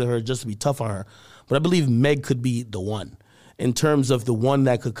criticizing her just to be tough on her. But I believe Meg could be the one in terms of the one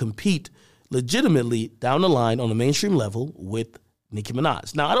that could compete legitimately down the line on the mainstream level with Nicki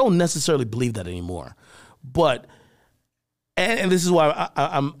Minaj. Now, I don't necessarily believe that anymore. But, and this is why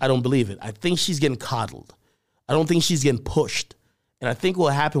I don't believe it. I think she's getting coddled. I don't think she's getting pushed. And I think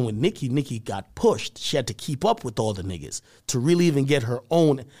what happened with Nicki got pushed. She had to keep up with all the niggas to really even get her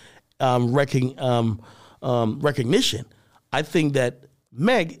own recognition. I think that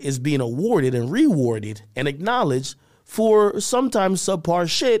Meg is being awarded and rewarded and acknowledged for sometimes subpar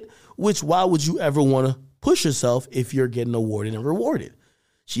shit, which why would you ever want to push yourself if you're getting awarded and rewarded?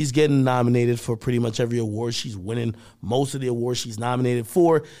 She's getting nominated for pretty much every award. She's winning most of the awards she's nominated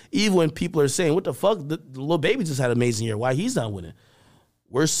for. Even when people are saying, what the fuck, the Lil Baby just had an amazing year. Why he's not winning?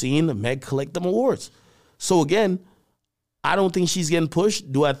 We're seeing Meg collect them awards. So again, I don't think she's getting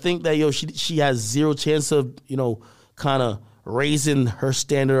pushed. Do I think that she has zero chance of kind of raising her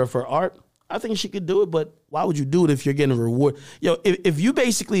standard of her art? I think she could do it, but why would you do it if you're getting a reward? If you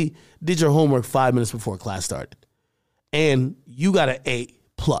basically did your homework 5 minutes before class started and you got an A+,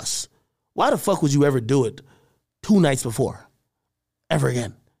 why the fuck would you ever do it 2 nights before? Ever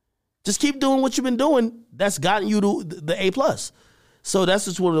again? Just keep doing what you've been doing. That's gotten you to the A+. So that's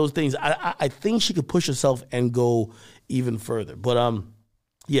just one of those things. I think she could push herself and go even further. But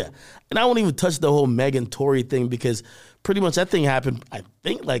yeah. And I won't even touch the whole Megan Tory thing because pretty much that thing happened, I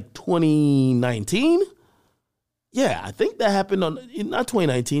think, like 2019. Yeah, I think that happened on, not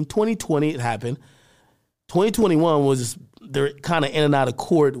 2019, 2020 it happened. 2021 was, they're kind of in and out of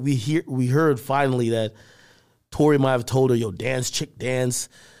court. We heard finally that Tory might have told her, dance, chick, dance.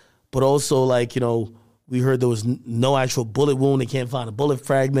 But also, we heard there was no actual bullet wound. They can't find the bullet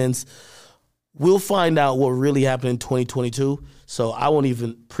fragments. We'll find out what really happened in 2022. So I won't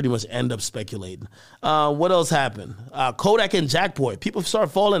even pretty much end up speculating. What else happened? Kodak and Jackboy. People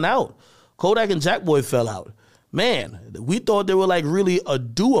started falling out. Kodak and Jackboy fell out. Man, we thought they were like really a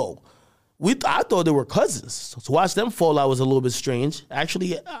duo. I thought they were cousins. To watch them fall out was a little bit strange.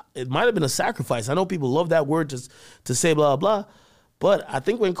 Actually, it might have been a sacrifice. I know people love that word to say blah, blah. But I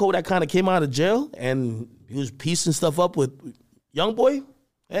think when Kodak kind of came out of jail and he was piecing stuff up with YoungBoy,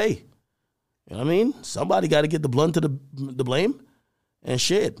 hey, you know what I mean? Somebody got to get the blunt to the blame. And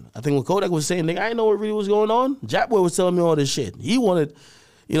shit, I think when Kodak was saying, nigga, I didn't know what really was going on. Jackboy was telling me all this shit. He wanted,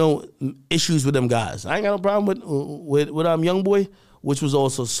 issues with them guys. I ain't got no problem with YoungBoy, which was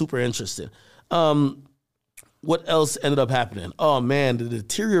also super interesting. What else ended up happening? Oh, man, the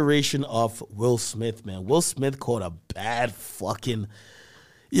deterioration of Will Smith, man. Will Smith caught a bad fucking...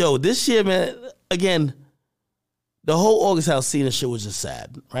 this year, man, again, the whole August Alsina shit was just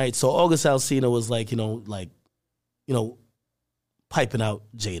sad, right? So August Alsina was piping out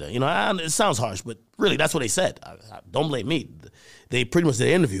Jada. It sounds harsh, but really, that's what they said. Don't blame me. They pretty much did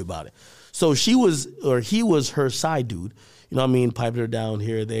an interview about it. So he was her side dude, piping her down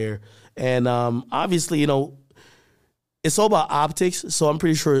here or there. And obviously, it's all about optics, so I'm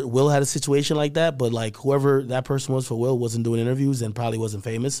pretty sure Will had a situation like that, but whoever that person was for Will wasn't doing interviews and probably wasn't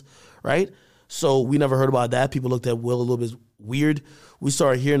famous, right? So we never heard about that. People looked at Will a little bit weird. We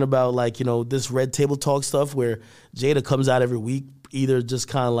started hearing about this Red Table Talk stuff where Jada comes out every week, either just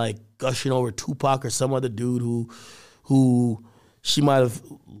kind of gushing over Tupac or some other dude who she might have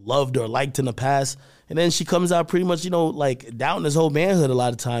loved or liked in the past, and then she comes out pretty much doubting his whole manhood a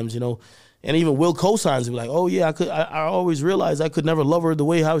lot of times, And even Will co-signs and be like, oh yeah, I always realized I could never love her the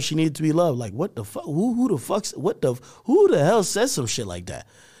way how she needed to be loved. Like, what the fuck? Who the hell says some shit like that?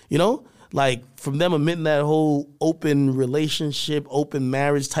 From them admitting that whole open relationship, open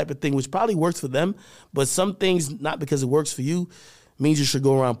marriage type of thing, which probably works for them, but some things, not because it works for you, means you should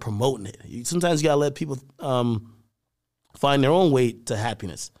go around promoting it. Sometimes you gotta let people find their own way to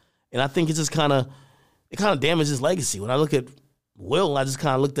happiness. And I think it just kind of damages legacy. When I look at Will, I just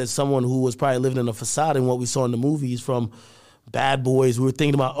kind of looked at someone who was probably living in a facade in what we saw in the movies from Bad Boys. We were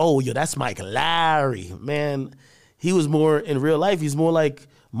thinking about, that's Mike Lowrey. Man, he was more, in real life, he's more like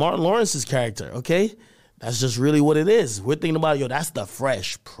Martin Lawrence's character, okay? That's just really what it is. We're thinking about, that's the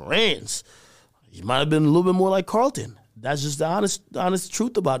Fresh Prince. He might have been a little bit more like Carlton. That's just the honest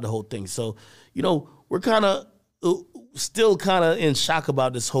truth about the whole thing. So, we're kind of, still kind of in shock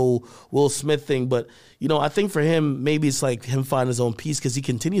about this whole Will Smith thing. But, I think for him, maybe it's like him finding his own peace because he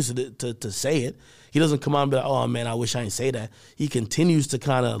continues to say it. He doesn't come out and be like, oh, man, I wish I didn't say that. He continues to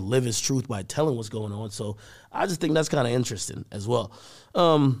kind of live his truth by telling what's going on. So I just think that's kind of interesting as well.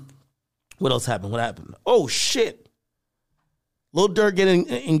 What else happened? What happened? Oh, shit. Lil Durk getting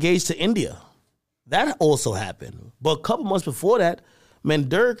engaged to India. That also happened. But a couple months before that, man,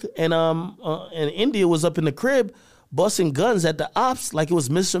 Durk and India was up in the crib busting guns at the ops like it was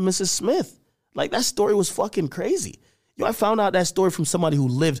Mr. and Mrs. Smith. Like, that story was fucking crazy. I found out that story from somebody who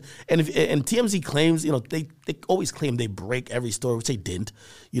lived, and TMZ claims, they always claim they break every story, which they didn't,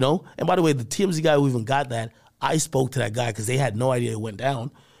 And by the way, the TMZ guy who even got that, I spoke to that guy because they had no idea it went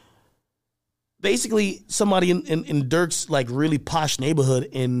down. Basically, somebody in Durk's like really posh neighborhood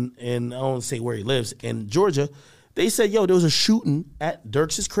in I don't want to say where he lives, in Georgia, they said, there was a shooting at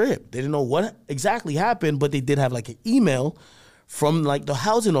Durk's crib. They didn't know what exactly happened, but they did have like an email from like the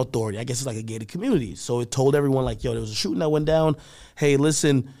housing authority. I guess it's like a gated community. So it told everyone like, there was a shooting that went down. Hey,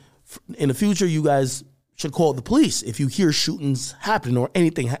 listen, in the future, you guys should call the police if you hear shootings happening or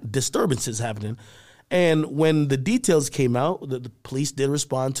anything, disturbances happening. And when the details came out, the police did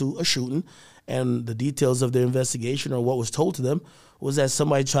respond to a shooting, and the details of their investigation or what was told to them was that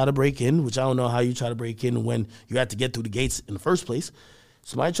somebody tried to break in, which I don't know how you try to break in when you had to get through the gates in the first place.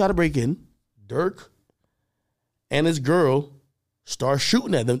 Somebody tried to break in. Durk and his girl started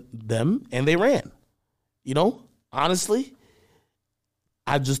shooting at them and they ran. Honestly,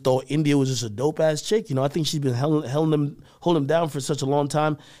 I just thought India was just a dope-ass chick. I think she's been holding him down for such a long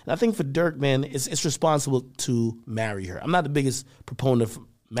time. And I think for Durk, man, it's responsible to marry her. I'm not the biggest proponent of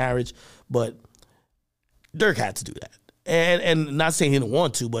marriage, but Durk had to do that. And not saying he didn't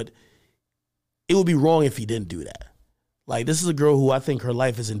want to, but it would be wrong if he didn't do that. Like, this is a girl who I think her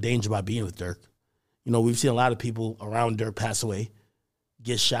life is in danger by being with Durk. We've seen a lot of people around Durk pass away,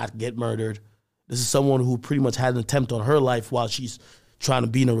 get shot, get murdered. This is someone who pretty much had an attempt on her life while she's trying to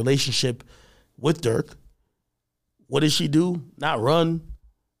be in a relationship with Durk. What did she do? Not run.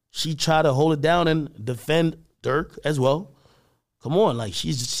 She tried to hold it down and defend Durk as well. Come on, like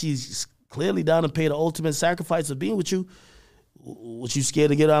she's clearly down to pay the ultimate sacrifice of being with you. Was you scared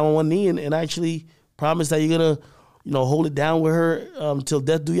to get out on one knee and actually promise that you're gonna, hold it down with her till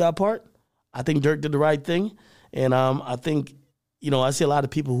death do y'all part? I think Durk did the right thing, and I think, I see a lot of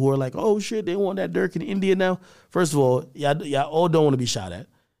people who are like, oh shit, they want that Durk in India now. First of all, y'all all don't want to be shot at.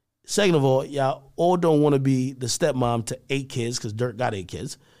 Second of all, y'all all don't want to be the stepmom to 8 kids because Durk got 8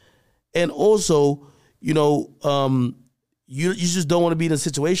 kids, and also, you just don't want to be in a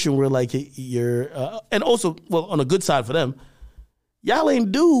situation where like you're, and also, well, on a good side for them, y'all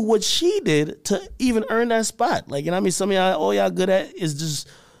ain't do what she did to even earn that spot. Like, some of y'all, all y'all good at is just,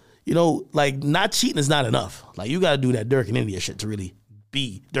 like not cheating is not enough. Like, you got to do that Durk in India shit to really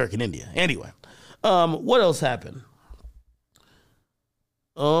be Durk in India. Anyway, what else happened?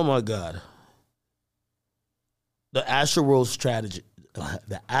 Oh my God. The Astroworld tragedy.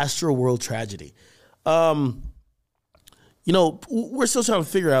 The Astroworld tragedy. We're still trying to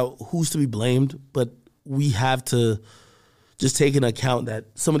figure out who's to be blamed, but we have to just take into account that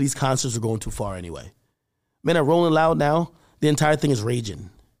some of these concerts are going too far anyway. Man, at Rolling Loud now, the entire thing is raging.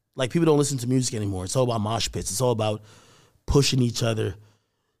 Like, people don't listen to music anymore. It's all about mosh pits. It's all about pushing each other,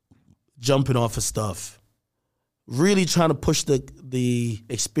 jumping off of stuff, really trying to push the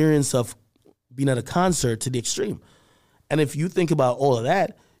experience of being at a concert to the extreme. And if you think about all of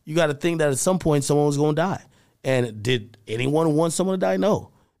that, you got to think that at some point someone was going to die. And did anyone want someone to die?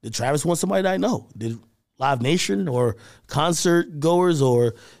 No. Did Travis want somebody to die? No. Did Live Nation or concert goers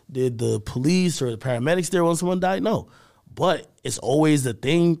or did the police or the paramedics there want someone to die? No. But it's always the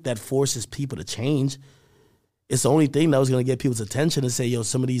thing that forces people to change. It's the only thing that was going to get people's attention and say,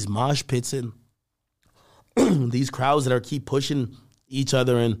 some of these mosh pits and these crowds that are keep pushing each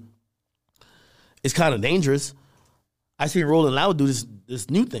other, and it's kind of dangerous. I see Rolling Loud do this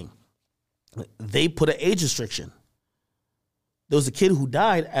new thing. They put an age restriction. There was a kid who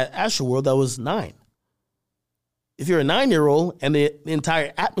died at Astroworld that was 9. If you're a 9-year-old and the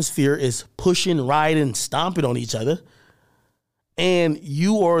entire atmosphere is pushing, riding, stomping on each other, and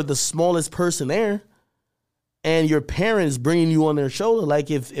you are the smallest person there, and your parent is bringing you on their shoulder, like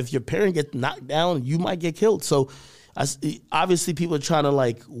if your parent gets knocked down, you might get killed. So obviously people are trying to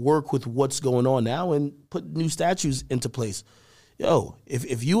like work with what's going on now and put new statutes into place.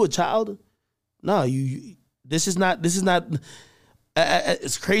 If you a child, no, this is not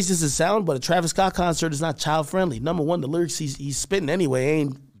as crazy as it sounds, but a Travis Scott concert is not child friendly. Number one, the lyrics he's spitting anyway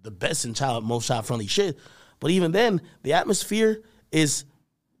ain't the best in most child friendly shit. But even then, the atmosphere is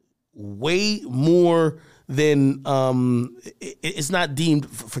way more then it's not deemed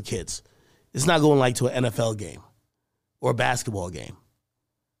for kids. It's not going like to an NFL game or a basketball game.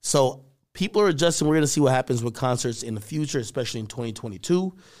 So people are adjusting. We're going to see what happens with concerts in the future, especially in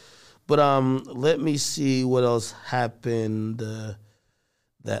 2022. But let me see what else happened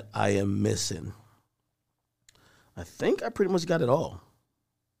that I am missing. I think I pretty much got it all.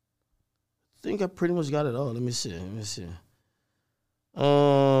 Let me see.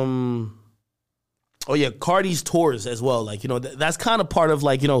 Oh yeah, Cardi's tours as well. Like, that's kind of part of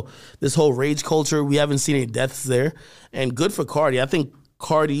like, this whole rage culture. We haven't seen any deaths there, and good for Cardi. I think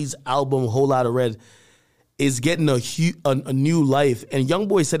Cardi's album Whole Lotta Red is getting a new life. And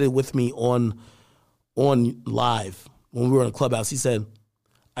YoungBoy said it with me on live when we were on a Clubhouse. He said,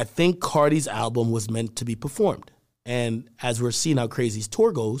 I think Cardi's album was meant to be performed. And as we're seeing how crazy his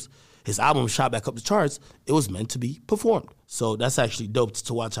tour goes, his album shot back up the charts. It was meant to be performed. So that's actually dope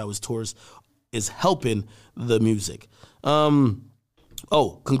to watch how his tours is helping the music. Congrats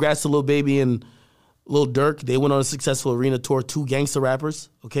to Lil Baby and Lil Durk. They went on a successful arena tour, 2 gangster rappers.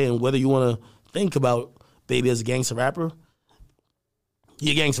 Okay, and whether you want to think about Baby as a gangster rapper,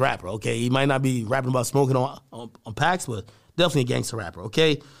 he's a gangster rapper. Okay, he might not be rapping about smoking on packs, but definitely a gangster rapper.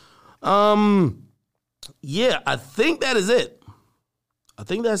 Okay, yeah, I think that is it. I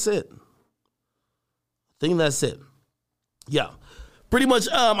think that's it. Yeah. Pretty much,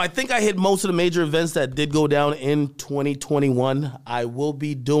 I think I hit most of the major events that did go down in 2021. I will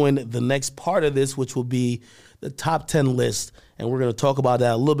be doing the next part of this, which will be the top 10 list, and we're going to talk about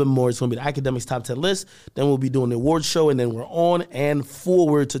that a little bit more. It's going to be the Academics top 10 list. Then we'll be doing the award show, and then we're on and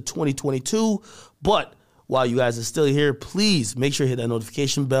forward to 2022. But while you guys are still here, please make sure you hit that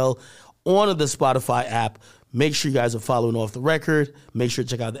notification bell on the Spotify app. Make sure you guys are following Off the Record. Make sure to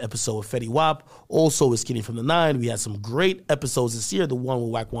check out the episode with Fetty Wap. Also with Skinny from the 9. We had some great episodes this year. The one with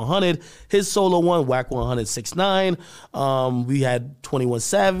Wack 100. His solo one, Wack 100 6ix9ine. We had 21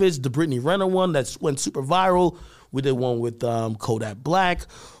 Savage. The Brittany Renner one that went super viral. We did one with Kodak Black.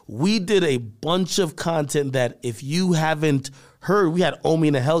 We did a bunch of content that if you haven't heard, we had Omi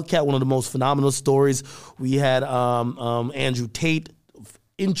and the Hellcat, one of the most phenomenal stories. We had Andrew Tate,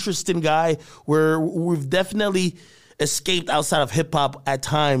 interesting guy, where we've definitely escaped outside of hip-hop at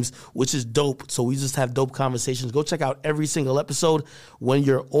times, which is dope. So we just have dope conversations. Go check out every single episode. When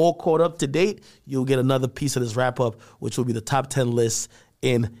you're all caught up to date, you'll get another piece of this wrap-up, which will be the top 10 lists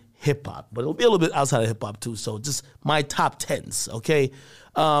in hip-hop. But it'll be a little bit outside of hip-hop too, so just my top 10s, okay?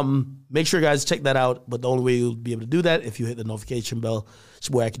 Make sure you guys check that out, but the only way you'll be able to do that if you hit the notification bell. It's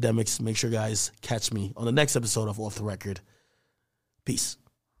your boy Academics. Make sure you guys catch me on the next episode of Off the Record. Peace.